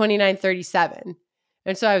 29:37.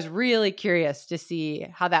 And so I was really curious to see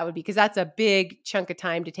how that would be, because that's a big chunk of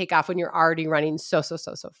time to take off when you're already running so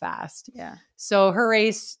fast. Yeah. So her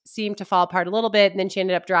race seemed to fall apart a little bit, and then she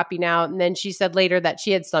ended up dropping out. And then she said later that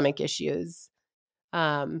she had stomach issues.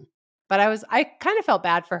 But I kind of felt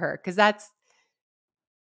bad for her, because that's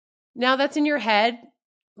in your head.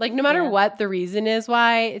 Like no matter what the reason is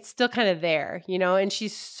why, it's still kind of there, you know, and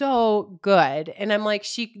she's so good. And I'm like,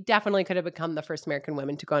 she definitely could have become the first American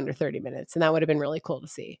woman to go under 30 minutes. And that would have been really cool to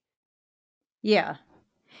see. Yeah.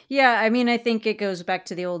 Yeah. I mean, I think it goes back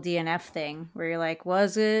to the old DNF thing where you're like,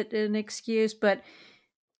 was it an excuse? But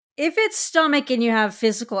if it's stomach and you have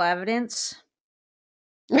physical evidence,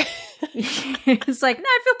 it's like, no,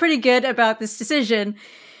 I feel pretty good about this decision.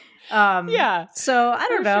 Yeah. So I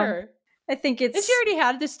don't know. Sure. I think it's... And she already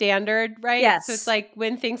had the standard, right? Yes. So it's like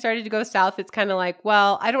when things started to go south, it's kind of like,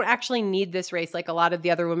 well, I don't actually need this race like a lot of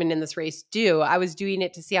the other women in this race do. I was doing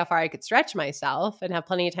it to see how far I could stretch myself and have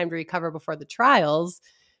plenty of time to recover before the trials.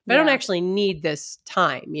 But I don't actually need this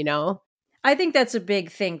time, you know? I think that's a big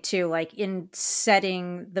thing too, like in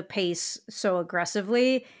setting the pace so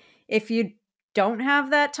aggressively. If you don't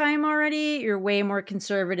have that time already, you're way more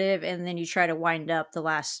conservative, and then you try to wind up the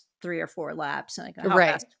last 3 or 4 laps. Like, how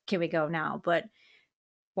fast can we go now? But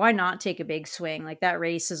why not take a big swing? Like that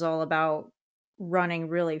race is all about running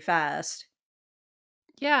really fast.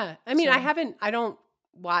 Yeah. I mean, I don't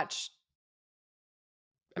watch,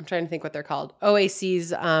 I'm trying to think what they're called,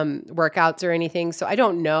 OAC's workouts or anything. So I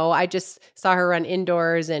don't know. I just saw her run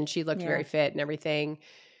indoors and she looked very fit and everything.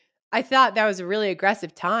 I thought that was a really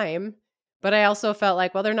aggressive time, but I also felt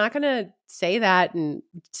like, well, they're not going to say that and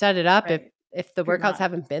set it up if the workouts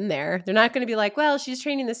haven't been there. They're not going to be like, well, she's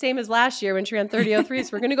training the same as last year when she ran 30:03, so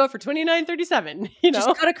we're going to go for 29:37. You know,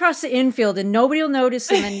 just cut across the infield and nobody will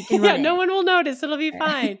notice, and then you can run no one will notice. It'll be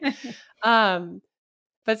fine.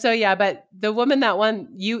 But the woman that won,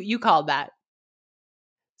 you called that.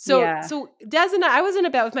 So Des and I was in a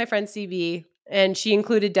bet with my friend CB, and she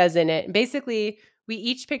included Des in it. And basically, we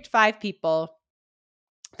each picked 5 people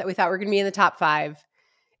that we thought were going to be in the top 5,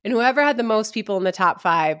 and whoever had the most people in the top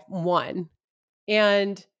 5 won.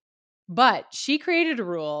 But she created a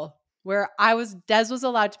rule where Des was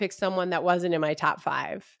allowed to pick someone that wasn't in my top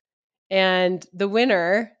 5. And the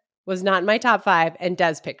winner was not in my top 5, and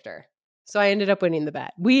Des picked her. So I ended up winning the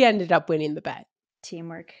bet. We ended up winning the bet.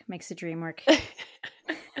 Teamwork makes the dream work.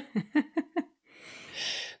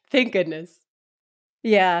 Thank goodness.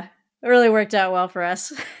 Yeah, it really worked out well for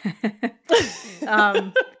us.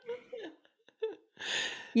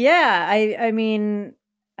 Yeah, I mean,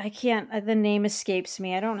 I can't, the name escapes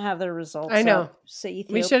me. I don't have the results. I know. So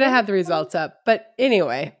we should have had the results up. But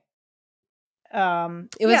anyway. It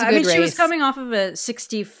was a good race. She was coming off of a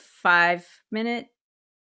 65-minute,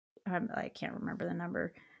 I can't remember the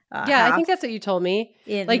number. I think that's what you told me.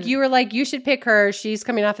 Like you were like, you should pick her. She's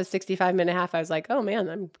coming off a 65-minute half. I was like, oh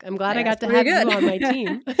man, I'm glad I got to have you on my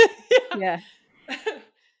team. Yeah.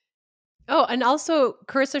 Oh, and also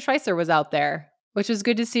Carissa Schweitzer was out there, which was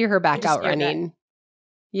good to see her back out running.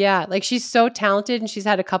 Yeah, like she's so talented, and she's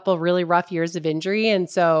had a couple really rough years of injury, and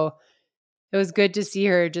so it was good to see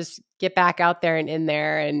her just get back out there and in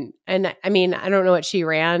there. And I mean, I don't know what she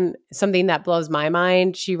ran. Something that blows my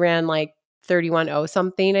mind. She ran like 31:0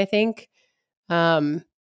 something, I think.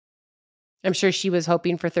 I'm sure she was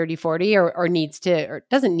hoping for 30-40 or needs to, or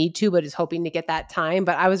doesn't need to, but is hoping to get that time.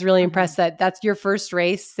 But I was really impressed that that's your first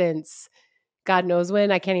race since God knows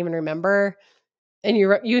when. I can't even remember. And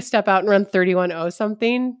you step out and run 31:0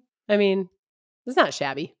 something. I mean, it's not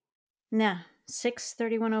shabby. No,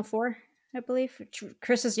 6:31:04, I believe.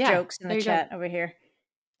 Chris's jokes in the chat over here.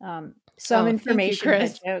 Some information,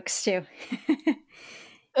 but jokes too.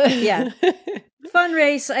 Yeah. Fun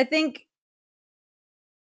race. I think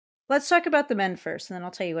let's talk about the men first, and then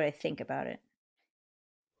I'll tell you what I think about it.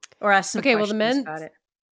 Or ask some questions about it.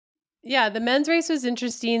 Yeah, the men's race was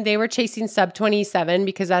interesting. They were chasing sub 27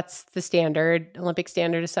 because that's the standard. Olympic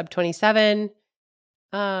standard is sub 27.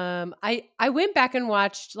 I went back and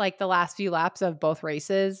watched like the last few laps of both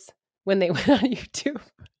races when they went on YouTube.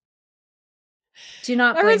 Do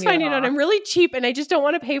not blame Everyone's finding out I'm really cheap and I just don't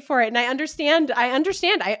want to pay for it. And I understand when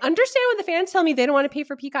the fans tell me they don't want to pay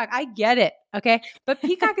for Peacock. I get it. Okay. But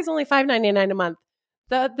Peacock is only $5.99 a month.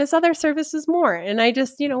 This other service is more. And I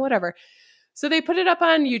just, whatever. So they put it up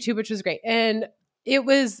on YouTube, which was great. And it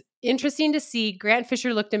was interesting to see. Grant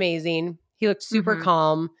Fisher looked amazing. He looked super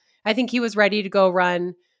calm. I think he was ready to go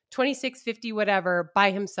run 26:50, whatever,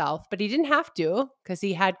 by himself, but he didn't have to because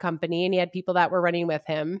he had company and he had people that were running with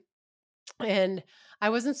him. And I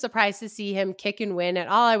wasn't surprised to see him kick and win at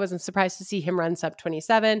all. I wasn't surprised to see him run sub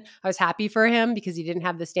 27. I was happy for him because he didn't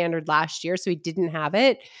have the standard last year, so he didn't have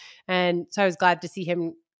it. And so I was glad to see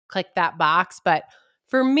him click that box. But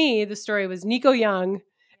for me, the story was Nico Young,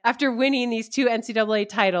 after winning these 2 NCAA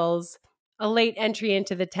titles, a late entry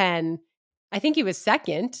into the 10. I think he was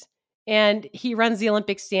second, and he runs the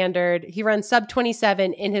Olympic standard. He runs sub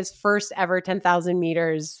 27 in his first ever 10,000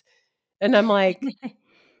 meters. And I'm like,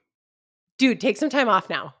 dude, take some time off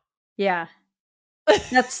now. Yeah.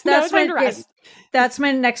 That's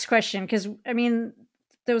my next question. Cause I mean,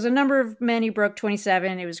 there was a number of men who broke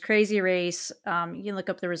 27. It was a crazy race. You can look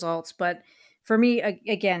up the results, but for me,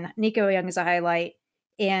 again, Nico Young is a highlight.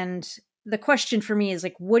 And the question for me is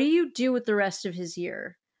like, what do you do with the rest of his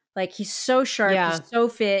year? Like he's so sharp, he's so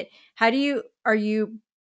fit. Do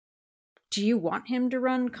you want him to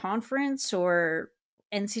run conference or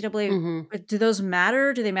NCAA? Do those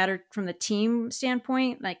matter? Do they matter from the team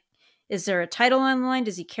standpoint? Like, is there a title on the line?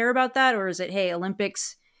 Does he care about that? Or is it, hey,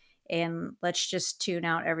 Olympics and let's just tune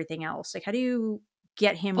out everything else? Like, how do you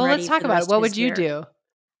get him ready? Well, let's talk about it. What would you do?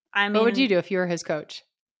 What would you do if you were his coach?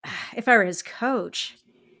 If I were his coach,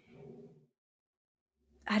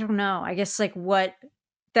 I don't know. I guess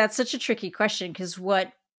that's such a tricky question because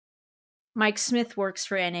what Mike Smith works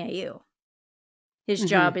for NAU. His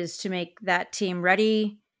job is to make that team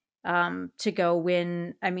ready to go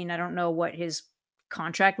win. I mean, I don't know what his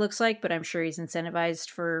contract looks like, but I'm sure he's incentivized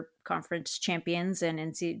for conference champions and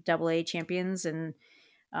NCAA champions. And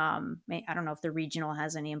I don't know if the regional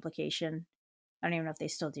has any implication. I don't even know if they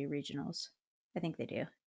still do regionals. I think they do.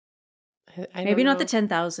 Maybe not the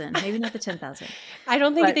 10,000. Maybe not the 10,000. I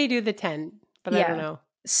don't think they do the 10, but I don't know.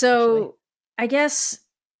 So actually, I guess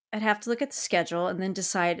I'd have to look at the schedule and then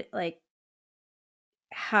decide like,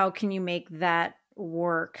 how can you make that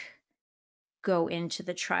work go into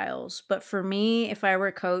the trials? But for me, if I were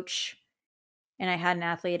a coach and I had an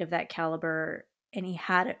athlete of that caliber and he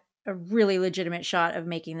had a really legitimate shot of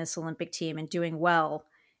making this Olympic team and doing well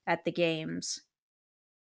at the games,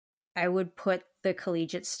 I would put the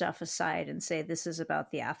collegiate stuff aside and say, this is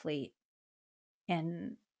about the athlete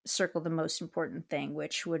and circle the most important thing,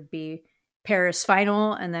 which would be Paris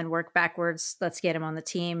final, and then work backwards. Let's get him on the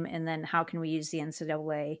team. And then how can we use the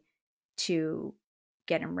NCAA to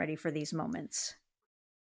get him ready for these moments?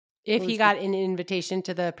 If he got an invitation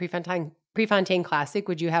to the Prefontaine Classic,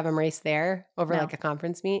 would you have him race there over like a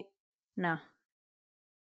conference meet? No.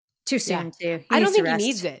 Too soon too. I don't think he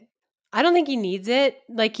needs it. I don't think he needs it.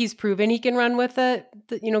 Like he's proven he can run with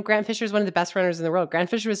Grant Fisher is one of the best runners in the world. Grant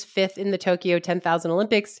Fisher was 5th in the Tokyo 10,000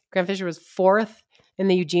 Olympics. Grant Fisher was 4th in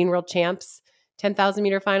the Eugene World Champs 10,000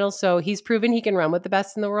 meter finals. So he's proven he can run with the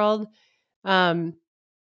best in the world.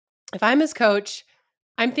 If I'm his coach,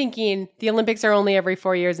 I'm thinking the Olympics are only every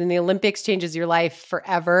 4 years and the Olympics changes your life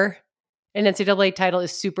forever. An NCAA title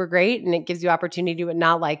is super great and it gives you opportunity, but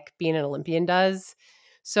not like being an Olympian does.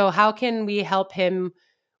 So how can we help him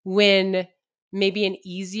win maybe an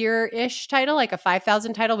easier-ish title, like a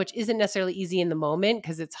 5,000 title, which isn't necessarily easy in the moment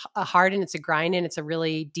because it's hard and it's a grind and it's a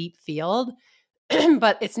really deep field.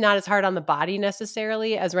 But it's not as hard on the body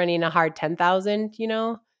necessarily as running a hard 10,000,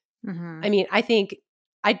 I mean, I think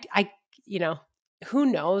who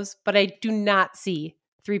knows, but I do not see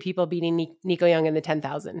 3 people beating Nico Young in the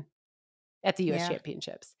 10,000 at the U.S.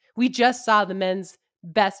 Championships. We just saw the men's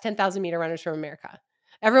best 10,000 meter runners from America.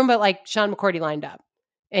 Everyone but like Sean McCourty lined up.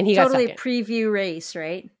 and he got totally second. Preview race,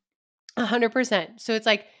 right? 100%. So it's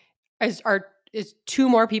like, is 2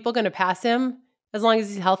 more people going to pass him as long as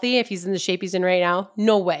he's healthy? If he's in the shape he's in right now,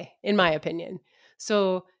 no way, in my opinion.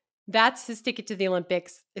 So that's his ticket to the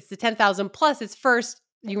Olympics. It's the 10,000 plus it's first.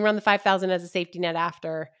 You can run the 5,000 as a safety net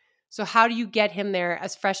after. So how do you get him there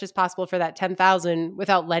as fresh as possible for that 10,000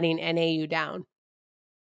 without letting NAU down?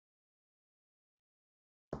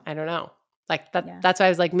 I don't know. Like that. Yeah. That's why I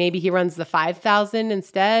was like, maybe he runs the 5,000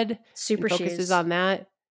 instead. Super focuses shoes. On that.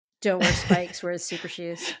 Don't wear spikes. Wear super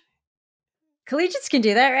shoes. Collegiates can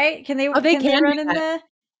do that, right? Can they? Oh, they can run in the?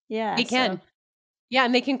 Yeah, they can. Yeah,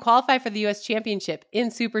 and they can qualify for the U.S. Championship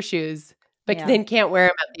in super shoes, but then can't wear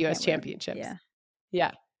them at the U.S. Championships.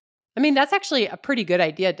 Yeah. I mean, that's actually a pretty good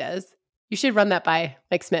idea, Des. You should run that by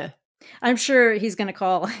Mike Smith. I'm sure he's going to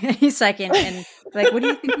call any second and like, what do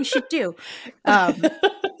you think we should do? I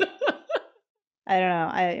don't know.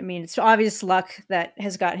 I mean, it's obvious luck that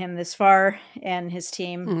has got him this far and his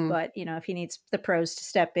team, but if he needs the pros to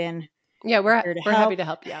step in. Yeah, we're happy to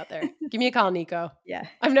help you out there. Give me a call, Nico. Yeah.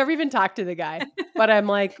 I've never even talked to the guy, but I'm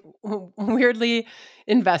like weirdly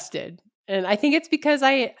invested. And I think it's because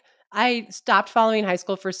I stopped following high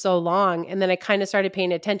school for so long, and then I kind of started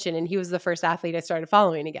paying attention, and he was the first athlete I started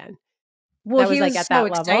following again. Well, he was like so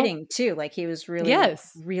exciting too. Like he was really,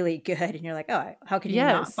 really good. And you're like, oh, how could you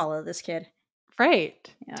not follow this kid? Right.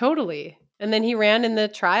 Yeah. Totally. And then he ran in the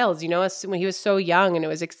trials, when he was so young, and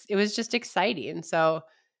it was just exciting. So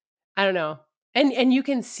I don't know. And you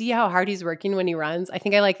can see how hard he's working when he runs. I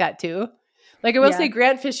think I like that too. Like I will say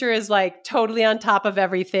Grant Fisher is like totally on top of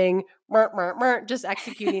everything, just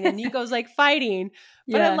executing, and Nico's like fighting.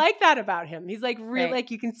 But I like that about him. He's like really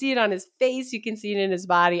like you can see it on his face, you can see it in his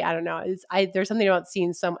body. I don't know. There's something about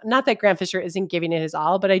seeing not that Grant Fisher isn't giving it his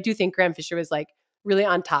all, but I do think Grant Fisher was like really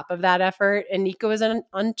on top of that effort, and Nico is in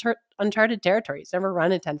uncharted territory. He's never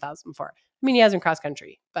run a 10,000 before. I mean, he has in cross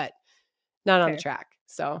country, but not on the track.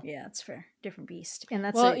 So yeah, that's fair. Different beast. And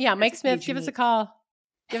that's Mike Smith, give us a call.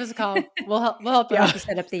 Give us a call. We'll help you out to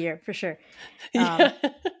set up the year for sure. Yeah,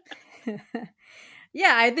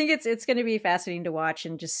 I think it's going to be fascinating to watch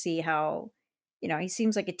and just see how, he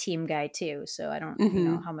seems like a team guy too. So I don't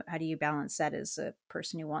know how do you balance that as a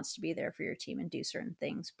person who wants to be there for your team and do certain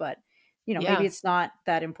things, but maybe it's not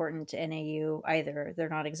that important to NAU either. They're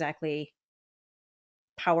not exactly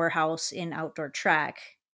powerhouse in outdoor track.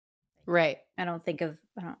 Right. I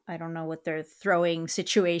don't know what their throwing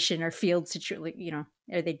situation or field situation,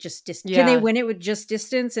 are they just can they win it with just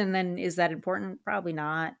distance? And then is that important? Probably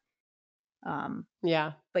not.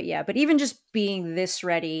 But even just being this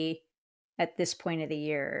ready at this point of the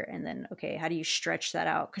year, and then, okay, how do you stretch that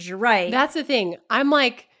out? Cause you're right. That's the thing. I'm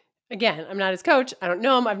like, again, I'm not his coach. I don't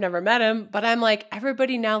know him. I've never met him, but I'm like,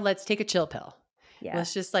 everybody now let's take a chill pill. Yeah.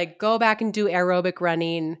 Let's just like go back and do aerobic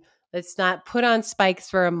running. Let's not put on spikes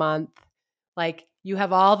for a month. Like you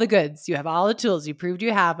have all the goods, you have all the tools, you proved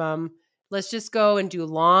you have them. Let's just go and do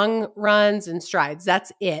long runs and strides.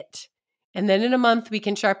 That's it. And then in a month we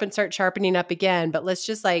can start sharpening up again. But let's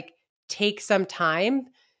just like take some time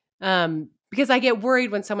because I get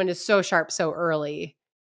worried when someone is so sharp so early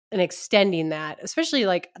and extending that, especially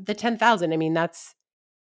like the 10,000. I mean,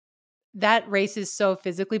 that race is so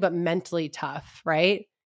physically but mentally tough, right?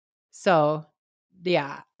 So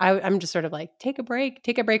yeah, I'm just sort of like, take a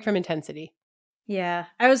break from intensity. Yeah.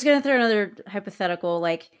 I was going to throw another hypothetical,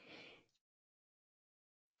 like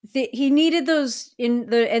he needed those in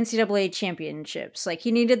the NCAA championships. Like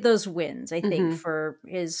he needed those wins, I think, for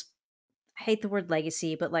his, I hate the word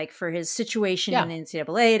legacy, but like for his situation in the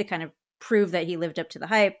NCAA to kind of prove that he lived up to the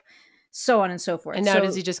hype, so on and so forth. And now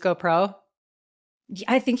does he just go pro?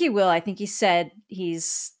 I think he will. I think he said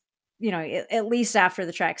he's, at least after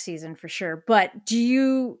the track season for sure. But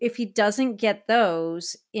if he doesn't get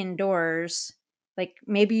those indoors, like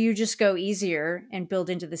maybe you just go easier and build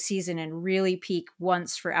into the season and really peak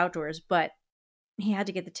once for outdoors. But he had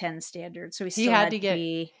to get the 10 standard. So he still had to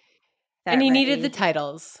be that and he ready. Needed the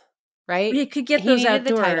titles, right? But he could get those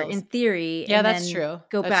outdoor in theory. Yeah, and that's then true.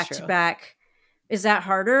 Go back to back. Is that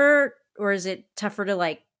harder, or is it tougher to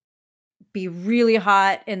like be really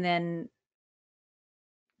hot and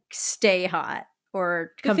stay hot,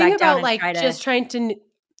 or come back down and like try to just trying to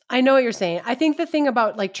I know what you're saying. I think the thing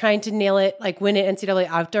about like trying to nail it, like win an NCAA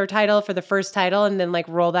outdoor title for the first title and then like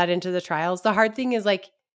roll that into the trials, the hard thing is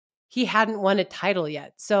like he hadn't won a title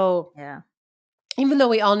yet. So even though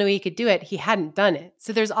we all knew he could do it, he hadn't done it.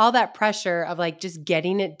 So there's all that pressure of like just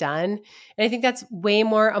getting it done. And I think that's way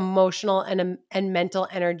more emotional and mental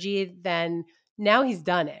energy than now he's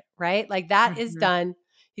done it, right? Like that is done.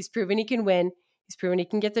 He's proven he can win. He's proven he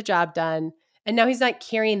can get the job done. And now he's not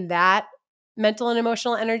carrying that mental and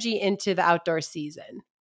emotional energy into the outdoor season.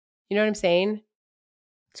 You know what I'm saying?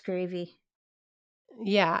 It's gravy.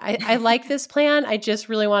 Yeah, I like this plan. I just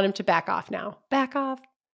really want him to back off now. Back off.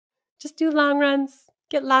 Just do long runs.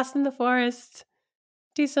 Get lost in the forest.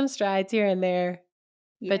 Do some strides here and there.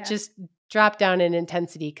 Yeah. But just drop down in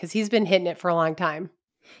intensity because he's been hitting it for a long time.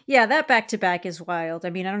 Yeah, that back-to-back is wild. I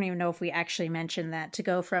mean, I don't even know if we actually mentioned that. To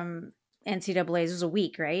go from NCAA's was a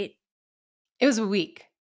week, right? It was a week.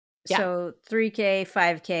 Yeah. So 3K,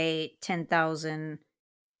 5K, 10,000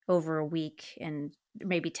 over a week and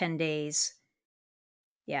maybe 10 days.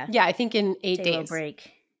 Yeah. Yeah, I think in 8 days. Take a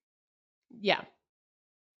break. Yeah.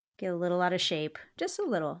 Get a little out of shape. Just a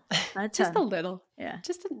little. Not a ton. Just a little. Yeah.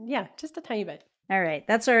 Just a tiny bit. All right.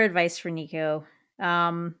 That's our advice for Nico.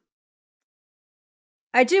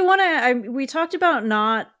 I do want to, we talked about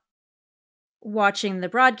not watching the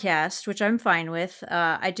broadcast, which I'm fine with.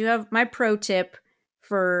 I do have my pro tip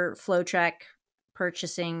for FlowTrack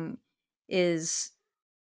purchasing is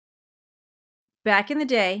back in the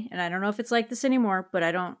day, and I don't know if it's like this anymore, but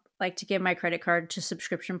I don't like to give my credit card to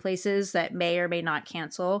subscription places that may or may not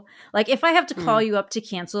cancel. Like if I have to call you up to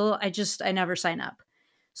cancel, I never sign up.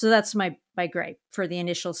 So that's my gripe for the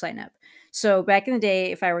initial sign up. So back in the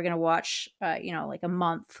day, if I were going to watch, like a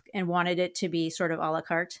month and wanted it to be sort of a la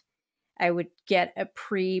carte, I would get a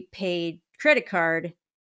prepaid credit card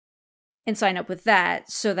and sign up with that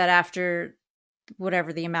so that after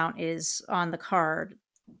whatever the amount is on the card,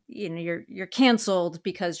 you're canceled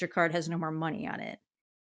because your card has no more money on it.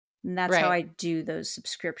 And that's how I do those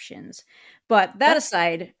subscriptions. But that's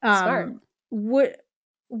aside, smart.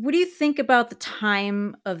 What do you think about the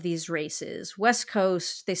time of these races? West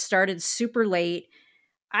Coast, they started super late.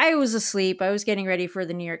 I was asleep. I was getting ready for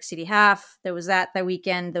the New York City Half. There was that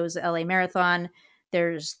weekend. There was the LA Marathon.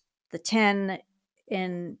 There's the 10.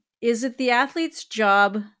 And is it the athlete's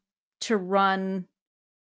job to run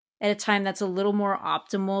at a time that's a little more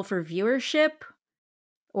optimal for viewership?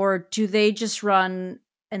 Or do they just run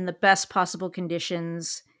in the best possible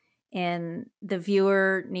conditions and the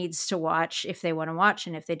viewer needs to watch if they want to watch,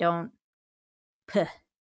 and if they don't,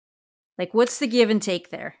 like what's the give and take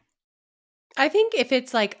there? I think if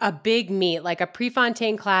it's like a big meet, like a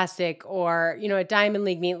Prefontaine Classic or, a Diamond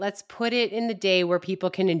League meet, let's put it in the day where people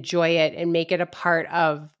can enjoy it and make it a part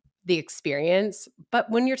of the experience. But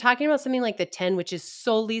when you're talking about something like the 10, which is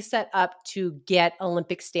solely set up to get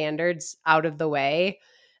Olympic standards out of the way,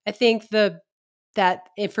 I think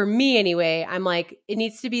for me anyway, I'm like, it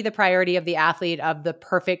needs to be the priority of the athlete of the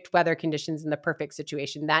perfect weather conditions and the perfect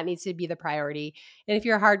situation. That needs to be the priority. And if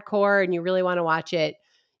you're hardcore and you really want to watch it,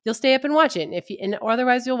 you'll stay up and watch it. Or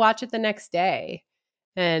otherwise you'll watch it the next day.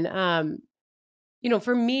 And,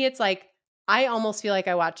 for me, it's like, I almost feel like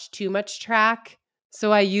I watch too much track.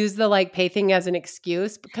 So I use the pay thing as an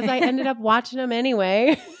excuse because I ended up watching them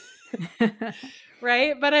anyway.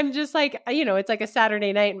 Right. But I'm just like, it's like a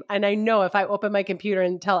Saturday night. And I know if I open my computer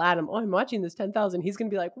and tell Adam, oh, I'm watching this 10,000, he's going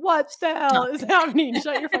to be like, what the hell is happening?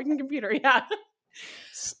 Shut your fucking computer. Yeah.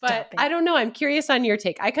 But I don't know. I'm curious on your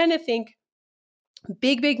take. I kind of think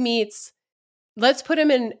big meets, let's put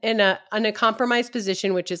them in a compromised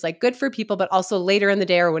position, which is like good for people, but also later in the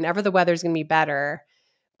day or whenever the weather's going to be better.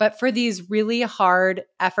 But for these really hard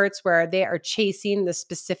efforts where they are chasing the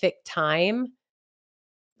specific time,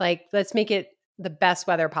 let's make it the best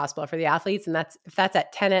weather possible for the athletes. And if that's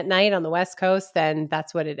at 10 at night on the West Coast, then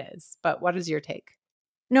that's what it is. But what is your take?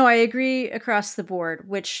 No, I agree across the board,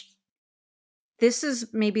 which this is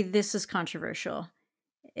controversial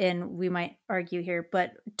and we might argue here,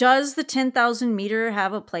 but does the 10,000 meter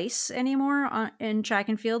have a place anymore in track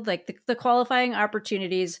and field? Like the qualifying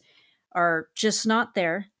opportunities are just not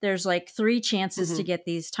there. There's 3 chances to get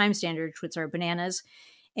these time standards, which are bananas.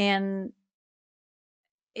 And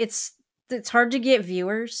it's hard to get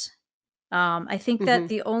viewers. I think that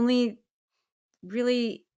the only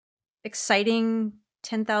really exciting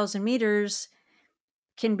 10,000 meters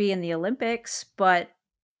can be in the Olympics, but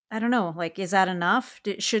I don't know. Is that enough?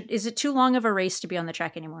 Is it too long of a race to be on the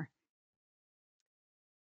track anymore?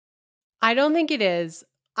 I don't think it is.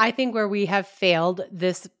 I think where we have failed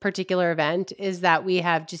this particular event is that we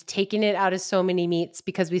have just taken it out of so many meets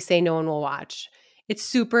because we say no one will watch. It's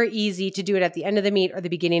super easy to do it at the end of the meet or the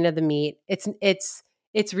beginning of the meet.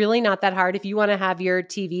 It's really not that hard. If you want to have your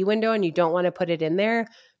TV window and you don't want to put it in there,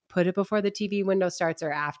 put it before the TV window starts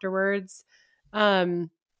or afterwards. I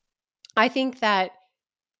think that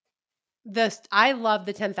I love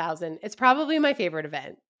the 10,000. It's probably my favorite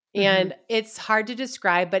event. And it's hard to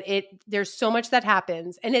describe, but there's so much that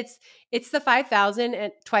happens. And it's the 5,000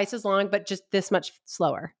 and twice as long, but just this much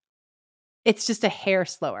slower. It's just a hair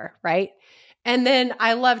slower, right? And then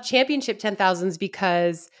I love championship 10,000s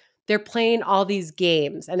because they're playing all these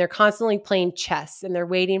games and they're constantly playing chess and they're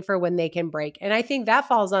waiting for when they can break. And I think that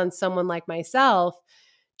falls on someone like myself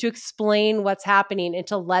to explain what's happening and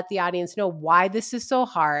to let the audience know why this is so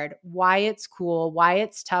hard, why it's cool, why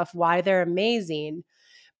it's tough, why they're amazing.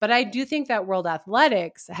 But I do think that World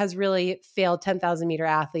Athletics has really failed 10,000 meter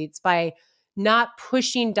athletes by not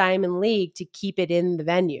pushing Diamond League to keep it in the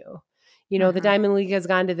venue. You know, the Diamond League has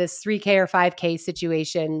gone to this 3K or 5K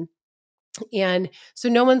situation. And so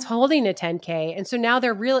no one's holding a 10K. And so now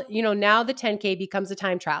they're real, you know, now the 10K becomes a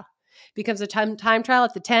time trial, becomes a time trial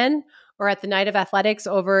at the 10 or at the Night of Athletics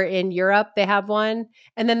over in Europe. They have one.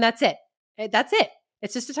 And then that's it. That's it.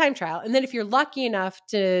 It's just a time trial. And then if you're lucky enough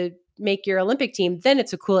to make your Olympic team, then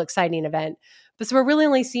it's a cool, exciting event. But so we're really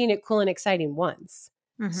only seeing it cool and exciting once.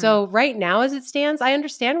 So right now, as it stands, I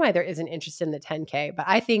understand why there isn't interest in the 10K, but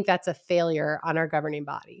I think that's a failure on our governing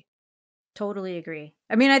body. Totally agree.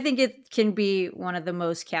 I mean, I think it can be one of the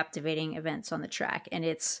most captivating events on the track. And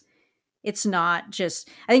it's not just,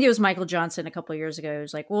 I think it was Michael Johnson a couple of years ago. It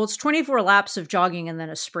was like, well, it's 24 laps of jogging and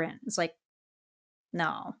then a sprint. It's like,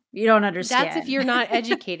 no, you don't understand. That's if you're not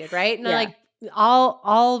educated, right? And like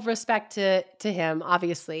all respect to him,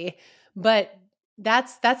 obviously, but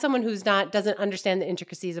that's someone who's doesn't understand the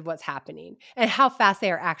intricacies of what's happening and how fast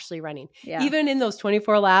they are actually running. Yeah. Even in those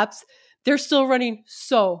 24 laps, they're still running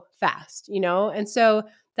so fast, you know? And so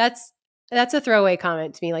that's a throwaway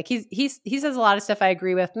comment to me. Like he says a lot of stuff I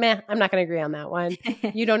agree with. Meh, I'm not going to agree on that one.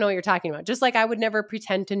 You don't know what you're talking about. Just like I would never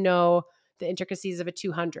pretend to know the intricacies of a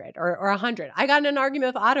 200 or 100. I got in an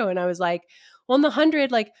argument with Otto and I was like, well, in the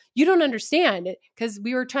 100, like you don't understand it because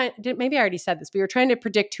we were maybe I already said this, we were trying to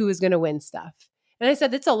predict who was going to win stuff. And I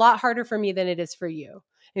said, it's a lot harder for me than it is for you. And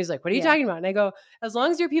he's like, what are you talking about? And I go, as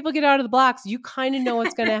long as your people get out of the blocks, you kind of know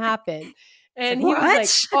what's going to happen. And he was like,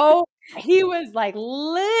 oh, he was like,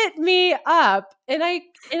 lit me up. And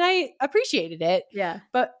I appreciated it. Yeah.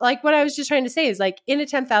 But like what I was just trying to say is like in a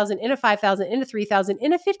 10,000, in a 5,000, in a 3,000,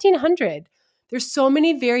 in a 1,500, there's so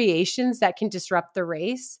many variations that can disrupt the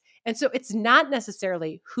race. And so it's not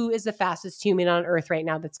necessarily who is the fastest human on earth right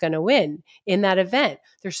now that's going to win in that event.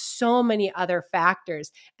 There's so many other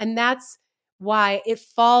factors. And that's why it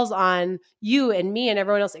falls on you and me and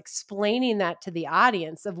everyone else explaining that to the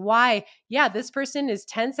audience of why, yeah, this person is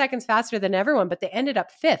 10 seconds faster than everyone, but they ended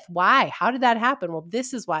up fifth. Why? How did that happen? Well,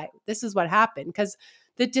 this is why. This is what happened. Because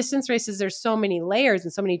the distance races, there's so many layers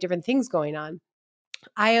and so many different things going on.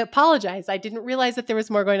 I apologize. I didn't realize that there was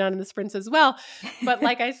more going on in the sprints as well. But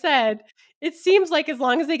like I said, it seems like as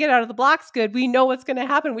long as they get out of the blocks good, we know what's going to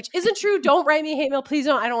happen, which isn't true. Don't write me a hate mail. Please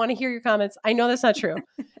don't. I don't want to hear your comments. I know that's not true.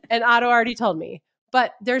 And Otto already told me.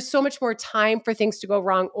 But there's so much more time for things to go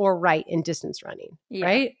wrong or right in distance running,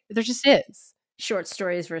 right? There just is. Short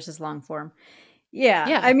stories versus long form.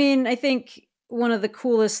 Yeah. I mean, I think one of the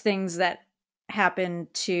coolest things that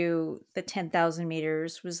happened to the 10,000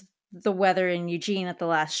 meters was the weather in Eugene at the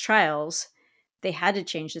last trials. They had to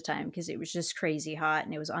change the time because it was just crazy hot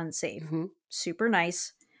and it was unsafe. Super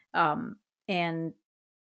nice. But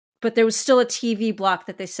there was still a TV block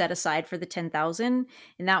that they set aside for the 10,000.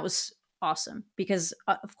 And that was awesome because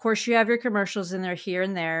of course you have your commercials in there here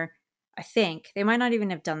and there. I think they might not even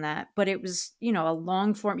have done that, but it was, you know, a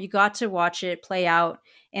long form. You got to watch it play out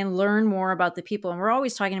and learn more about the people. And we're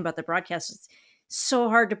always talking about the broadcast. It's so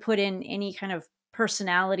hard to put in any kind of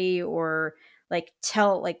personality or like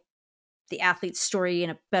tell like the athlete's story in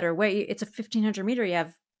a better way. It's a 1,500 meter. You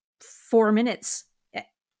have 4 minutes.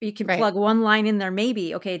 You can plug one line in there,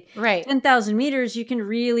 maybe. Okay. 10,000 meters, you can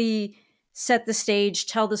really set the stage,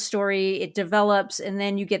 tell the story, it develops, and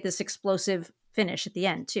then you get this explosive finish at the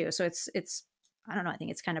end too. So it's, I don't know. I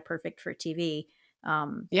think it's kind of perfect for TV.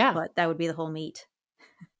 But that would be the whole meat.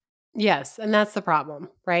 Yes. And that's the problem.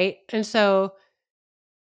 Right. And so,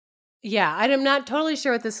 yeah, I'm not totally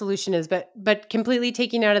sure what the solution is, but completely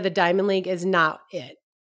taking out of the Diamond League is not it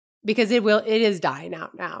because it is dying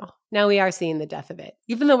out now. Now we are seeing the death of it.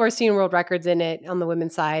 Even though we're seeing world records in it on the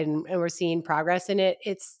women's side and we're seeing progress in it,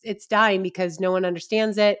 it's dying because no one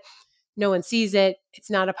understands it. No one sees it. It's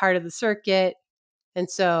not a part of the circuit. And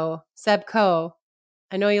so Seb Coe,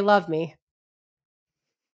 I know you love me.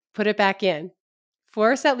 Put it back in.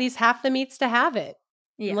 Force at least half the meets to have it.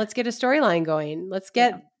 Yeah. And let's get a storyline going. Let's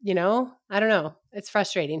get, you know, I don't know. It's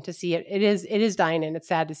frustrating to see it. It is dying and it's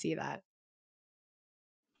sad to see that.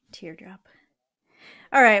 Teardrop.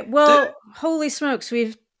 All right. Well, holy smokes.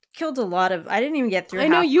 We've killed a lot of, I didn't even get through. I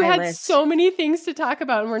know you had so many things to talk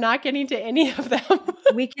about and we're not getting to any of them.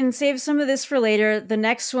 We can save some of this for later. The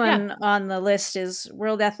next one on the list is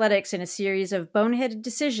World Athletics in a series of boneheaded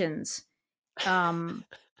decisions.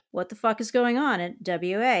 what the fuck is going on at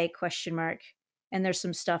WA ? And there's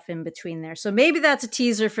some stuff in between there. So maybe that's a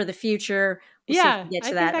teaser for the future. We'll see if we get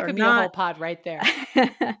to that could be not. a whole pod right there.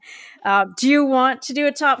 Do you want to do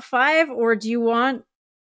a top 5, or do you want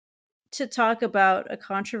to talk about a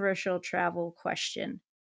controversial travel question?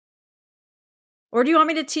 Or do you want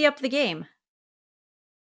me to tee up the game?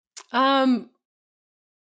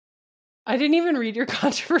 I didn't even read your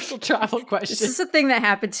controversial travel question. This is a thing that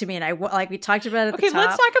happened to me, and we talked about it at the top. Okay,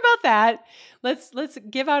 let's talk about that. Let's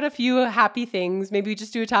give out a few happy things. Maybe we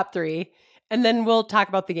just do a top 3, and then we'll talk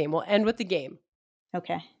about the game. We'll end with the game.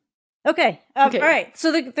 Okay. All right.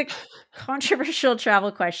 So the controversial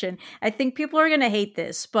travel question. I think people are going to hate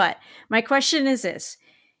this, but my question is this: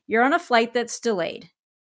 you're on a flight that's delayed.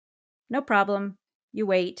 No problem. You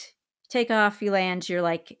wait. Take off. You land. You're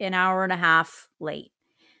like an hour and a half late.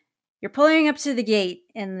 You're pulling up to the gate,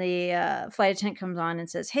 and the flight attendant comes on and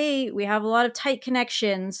says, "Hey, we have a lot of tight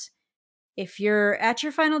connections. If you're at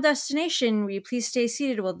your final destination, will you please stay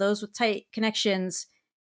seated while those with tight connections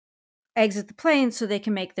exit the plane so they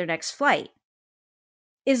can make their next flight?"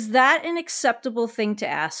 Is that an acceptable thing to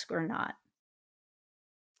ask or not?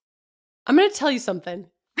 I'm going to tell you something.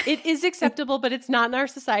 It is acceptable, but it's not in our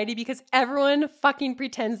society because everyone fucking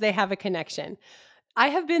pretends they have a connection. I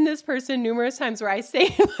have been this person numerous times where I stay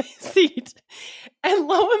in my seat and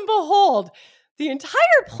lo and behold, the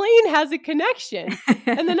entire plane has a connection.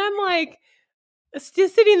 And then I'm like, still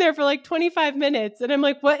sitting there for like 25 minutes. And I'm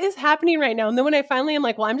like, what is happening right now? And then when I finally am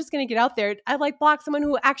like, well, I'm just going to get out there, I like block someone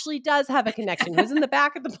who actually does have a connection, who's in the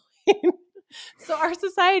back of the plane. So our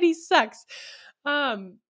society sucks.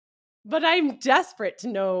 But I'm desperate to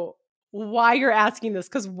know why you're asking this,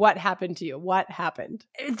 because what happened to you? What happened?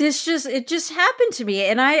 It just happened to me.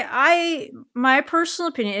 And my personal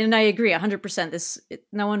opinion, and I agree 100%,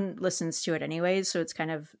 no one listens to it anyways, so it's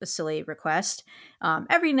kind of a silly request.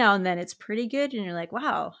 Every now and then it's pretty good, and you're like,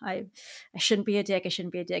 wow, I shouldn't be a dick.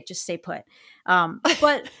 Just stay put.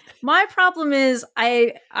 But my problem is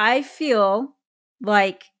I feel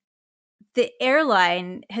like the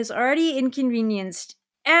airline has already inconvenienced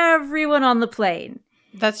everyone on the plane.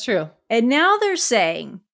 That's true. And now they're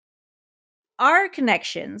saying our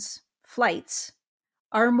connections, flights,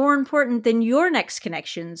 are more important than your next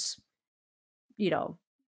connections.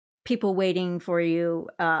 People waiting for you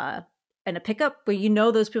in a pickup, but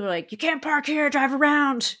those people are like, you can't park here, drive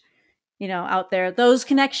around. Out there, those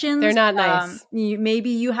connections, they're not nice. Maybe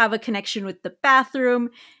you have a connection with the bathroom.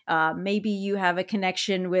 Maybe you have a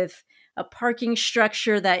connection with a parking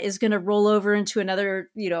structure that is going to roll over into another,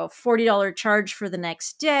 $40 charge for the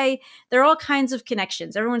next day. There are all kinds of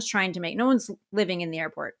connections. Everyone's trying to make, no one's living in the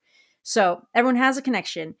airport. So everyone has a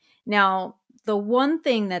connection. Now, the one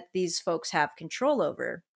thing that these folks have control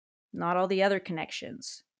over, not all the other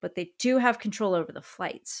connections, but they do have control over the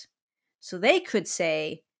flights. So they could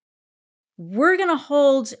say, we're going to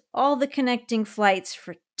hold all the connecting flights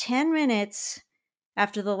for 10 minutes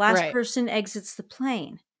after the last person exits the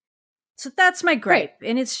plane. So that's my gripe.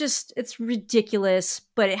 And it's ridiculous,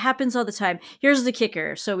 but it happens all the time. Here's the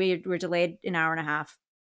kicker. So we were delayed an hour and a half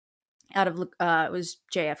out of, it was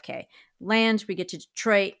JFK. Land, we get to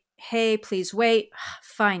Detroit. Hey, please wait.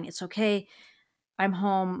 Fine, it's okay. I'm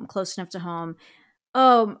home, I'm close enough to home.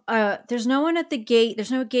 There's no one at the gate.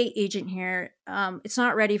 There's no gate agent here. It's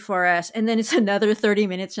not ready for us. And then it's another 30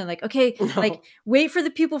 minutes. And like, okay, wait for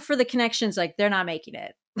the people for the connections. Like, they're not making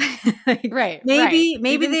it.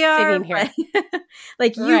 Maybe they are.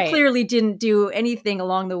 But, you clearly didn't do anything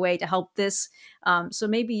along the way to help this. So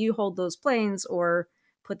maybe you hold those planes or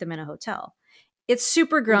put them in a hotel. It's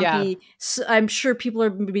super grumpy. Yeah. So I'm sure people are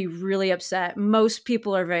going to be really upset. Most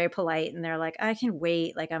people are very polite and they're like, I can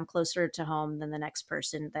wait. Like, I'm closer to home than the next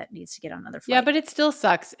person that needs to get on another flight. Yeah, but it still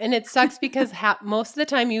sucks. And it sucks because most of the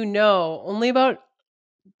time, only about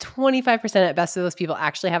 25% at best of those people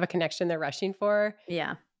actually have a connection they're rushing for.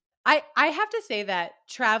 Yeah. I have to say that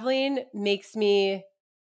traveling makes me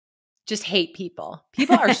just hate people.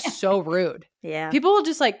 People are so rude. Yeah. People will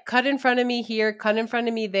just like cut in front of me here, cut in front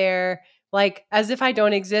of me there. Like as if I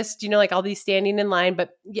don't exist, like I'll be standing in line,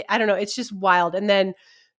 but I don't know. It's just wild. And then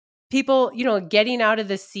people, getting out of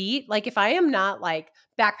the seat, like if I am not like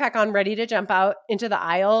backpack on ready to jump out into the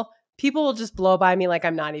aisle, people will just blow by me like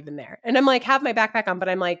I'm not even there. And I'm like, have my backpack on, but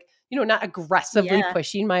I'm like, not aggressively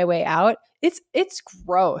pushing my way out. It's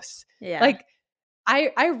gross. Yeah. Like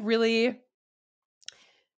I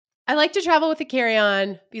like to travel with a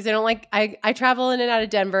carry-on because I don't like, I travel in and out of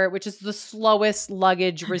Denver, which is the slowest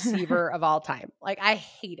luggage receiver of all time. Like I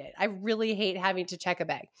hate it. I really hate having to check a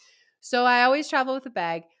bag. So I always travel with a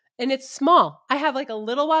bag. And it's small. I have like a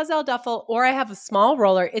little Wazel duffel or I have a small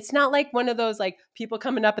roller. It's not like one of those like people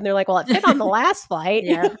coming up and they're like, well, it fit on the last flight.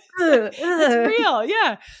 Yeah. It's real.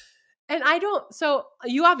 Yeah. And so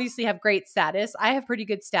you obviously have great status. I have pretty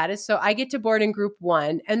good status. So I get to board in group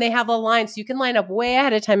 1 and they have a line. So you can line up way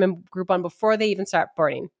ahead of time in group 1 before they even start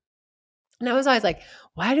boarding. And I was always like,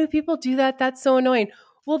 why do people do that? That's so annoying.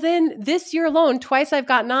 Well, then this year alone, twice I've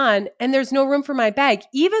gotten on and there's no room for my bag,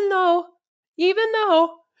 even though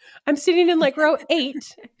I'm sitting in like row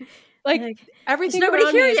 8, like everything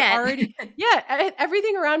around me is already,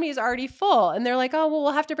 everything around me is already full. And they're like, oh, well,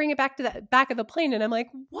 we'll have to bring it back to the back of the plane. And I'm like,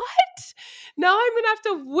 what? Now I'm going to have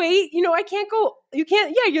to wait. I can't go,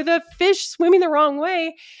 you're the fish swimming the wrong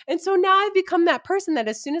way. And so now I've become that person that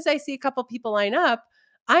as soon as I see a couple people line up,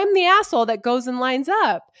 I'm the asshole that goes and lines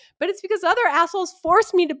up. But it's because other assholes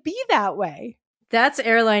force me to be that way. That's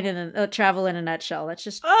airline travel in a nutshell. That's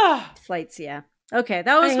just flights. Yeah. Okay.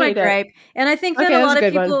 That was my gripe. And I think that a lot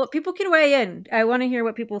of people can weigh in. I want to hear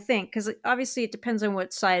what people think because obviously it depends on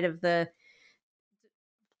what side of the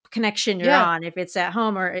connection you're on, if it's at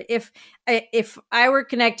home or if I were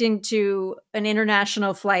connecting to an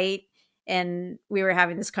international flight and we were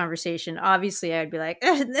having this conversation, obviously I'd be like,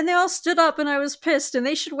 and they all stood up and I was pissed and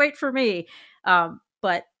they should wait for me.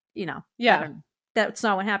 But that's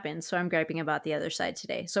not what happened. So I'm griping about the other side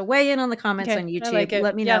today. So weigh in on the comments on YouTube. Like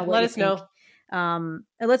let me know. Let us know.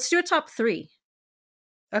 Let's do a top 3.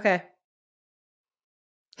 Okay.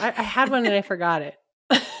 I had one and I forgot it.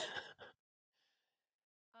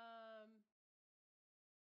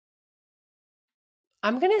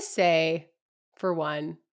 I'm going to say, for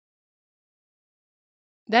one,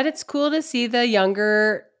 that it's cool to see the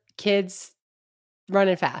younger kids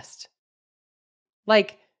running fast.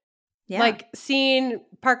 Like seeing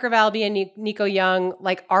Parker Valby and Nico Young,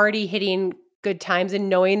 like already hitting good times and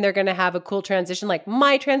knowing they're going to have a cool transition. Like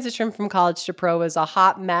my transition from college to pro was a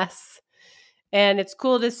hot mess. And it's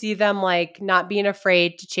cool to see them like not being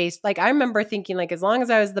afraid to chase. Like I remember thinking like, as long as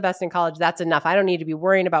I was the best in college, that's enough. I don't need to be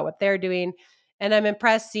worrying about what they're doing. And I'm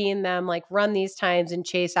impressed seeing them like run these times and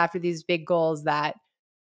chase after these big goals that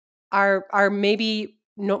are maybe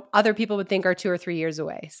other people would think are 2 or 3 years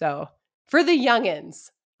away. So for the youngins,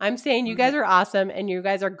 I'm saying you guys are awesome and you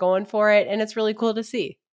guys are going for it. And it's really cool to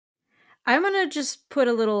see. I'm going to just put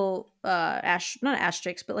a little, not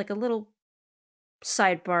asterisk, but like a little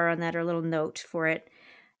sidebar on that or a little note for it.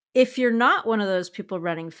 If you're not one of those people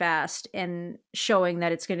running fast and showing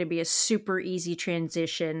that it's going to be a super easy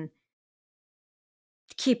transition,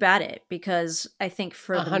 keep at it, because I think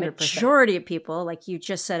for 100%. The majority of people, like you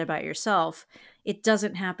just said about yourself, it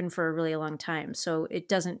doesn't happen for a really long time. So it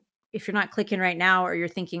doesn't, if you're not clicking right now or you're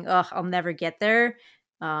thinking, oh, I'll never get there,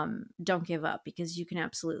 don't give up, because you can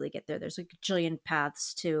absolutely get there. There's a gajillion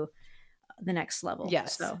paths to the next level.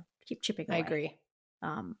 Yes. So keep chipping away. I agree.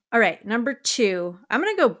 All right. Number 2, I'm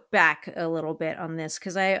going to go back a little bit on this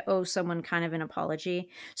because I owe someone kind of an apology.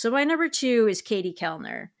 So my number 2 is Katie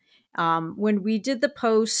Kellner. When we did the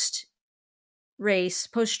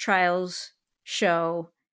post-trials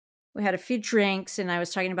show, we had a few drinks and I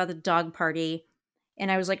was talking about the dog party and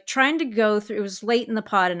I was like trying to go through, it was late in the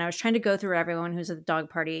pod and I was trying to go through everyone who's at the dog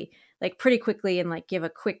party, like pretty quickly and like give a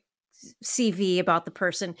quick CV about the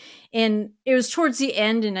person. And it was towards the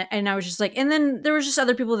end and I was just like, and then there was just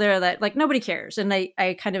other people there that like, nobody cares. And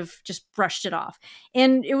I kind of just brushed it off.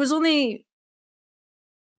 And it was only,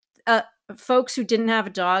 folks who didn't have a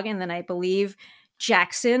dog, and then I believe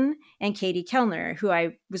Jackson and Katie Kellner, who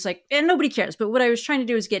I was like, and nobody cares. But what I was trying to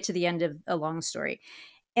do is get to the end of a long story.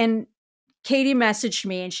 And Katie messaged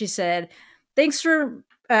me and she said, thanks for,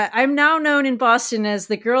 I'm now known in Boston as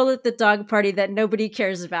the girl at the dog party that nobody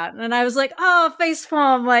cares about. And I was like, oh,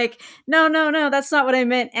 facepalm, like, no, that's not what I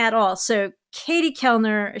meant at all. So Katie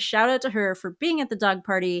Kellner, a shout out to her for being at the dog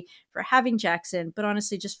party, for having Jackson, but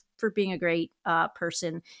honestly, just for being a great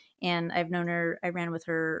person. And I've known her, I ran with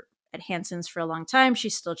her at Hanson's for a long time.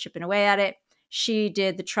 She's still chipping away at it. She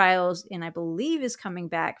did the trials and I believe is coming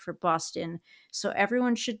back for Boston. So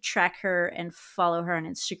everyone should track her and follow her on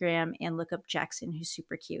Instagram and look up Jackson, who's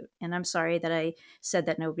super cute. And I'm sorry that I said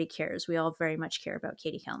that nobody cares. We all very much care about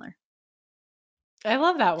Katie Kellner. I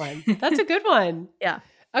love that one. That's a good one. Yeah.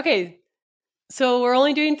 Okay. So we're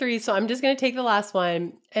only doing 3. So I'm just going to take the last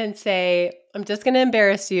one and say, I'm just going to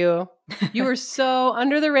embarrass you. You were so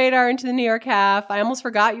under the radar into the New York Half. I almost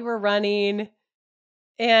forgot you were running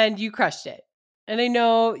and you crushed it. And I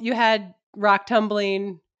know you had rock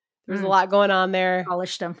tumbling. There was a lot going on there.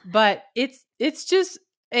 Polished them. But it's just,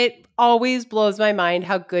 it always blows my mind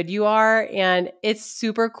how good you are. And it's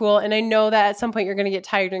super cool. And I know that at some point you're going to get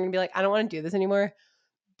tired. You're going to be like, I don't want to do this anymore.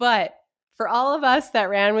 But for all of us that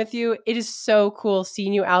ran with you, it is so cool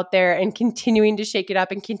seeing you out there and continuing to shake it up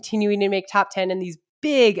and continuing to make top 10 in these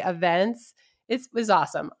big events. It was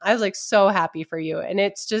awesome. I was like so happy for you. And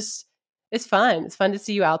it's fun. It's fun to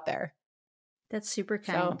see you out there. That's super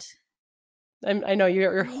kind. So, I know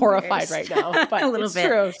you're horrified right now, but a little it's bit.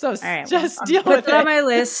 true. So right, just deal with it. On my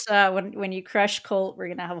list. When you crush Colt, we're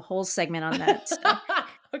gonna have a whole segment on that. So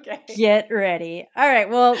okay, get ready. All right.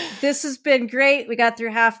 Well, this has been great. We got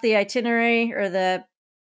through half the itinerary or the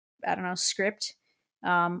script.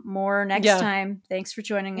 More next time. Thanks for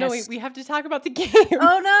joining us. No, we have to talk about the game.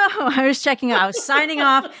 Oh no, I was checking out. I was signing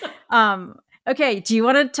off. Okay. Do you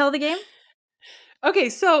want to tell the game? Okay,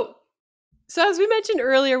 so as we mentioned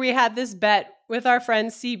earlier, we had this bet with our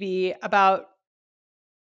friend CB about,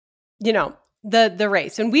 the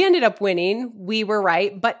race, and we ended up winning. We were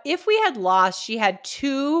right. But if we had lost, she had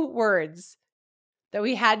 2 words that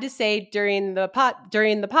we had to say during the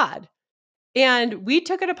pod. And we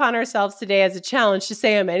took it upon ourselves today as a challenge to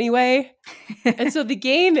say them anyway. And so the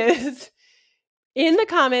game is in the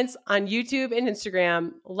comments on YouTube and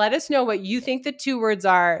Instagram, let us know what you think the 2 words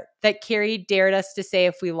are that Carrie dared us to say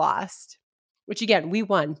if we lost. Which again, we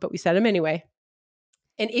won, but we said them anyway.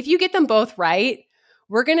 And if you get them both right,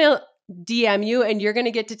 we're going to DM you and you're going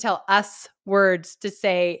to get to tell us words to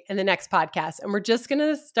say in the next podcast. And we're just going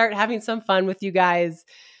to start having some fun with you guys.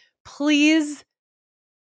 Please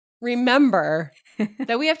remember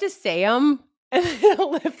that we have to say them and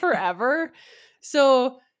it'll live forever.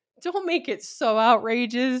 So don't make it so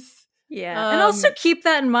outrageous. Yeah. And also keep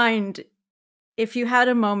that in mind if you had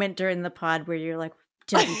a moment during the pod where you're like,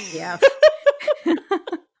 WTF.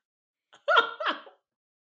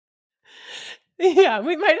 Yeah,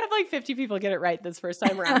 we might have like 50 people get it right this first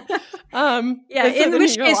time around. In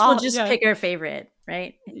which case we'll just pick our favorite,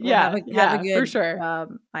 right? We'll have a good, for sure.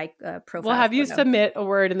 Profile. We'll have you submit a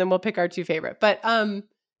word and then we'll pick our 2 favorite. But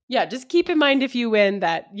just keep in mind if you win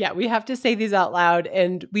that, we have to say these out loud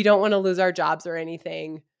and we don't want to lose our jobs or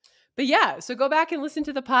anything. But so go back and listen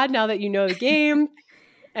to the pod now that you know the game.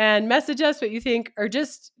 And message us what you think, or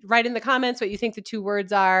just write in the comments what you think the 2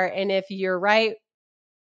 words are. And if you're right,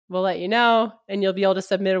 we'll let you know, and you'll be able to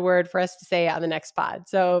submit a word for us to say on the next pod.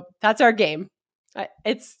 So that's our game.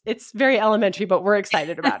 It's very elementary, but we're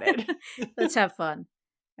excited about it. Let's have fun.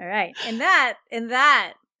 All right. And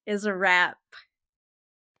that is a wrap.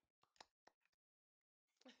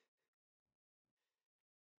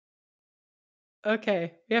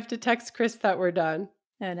 Okay. We have to text Chris that we're done.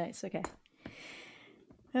 Oh, nice. Okay.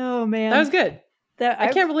 Oh, man. That was good. I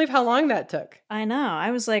can't believe how long that took. I know.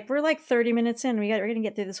 I was like, we're like 30 minutes in. We're going to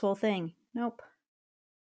get through this whole thing. Nope.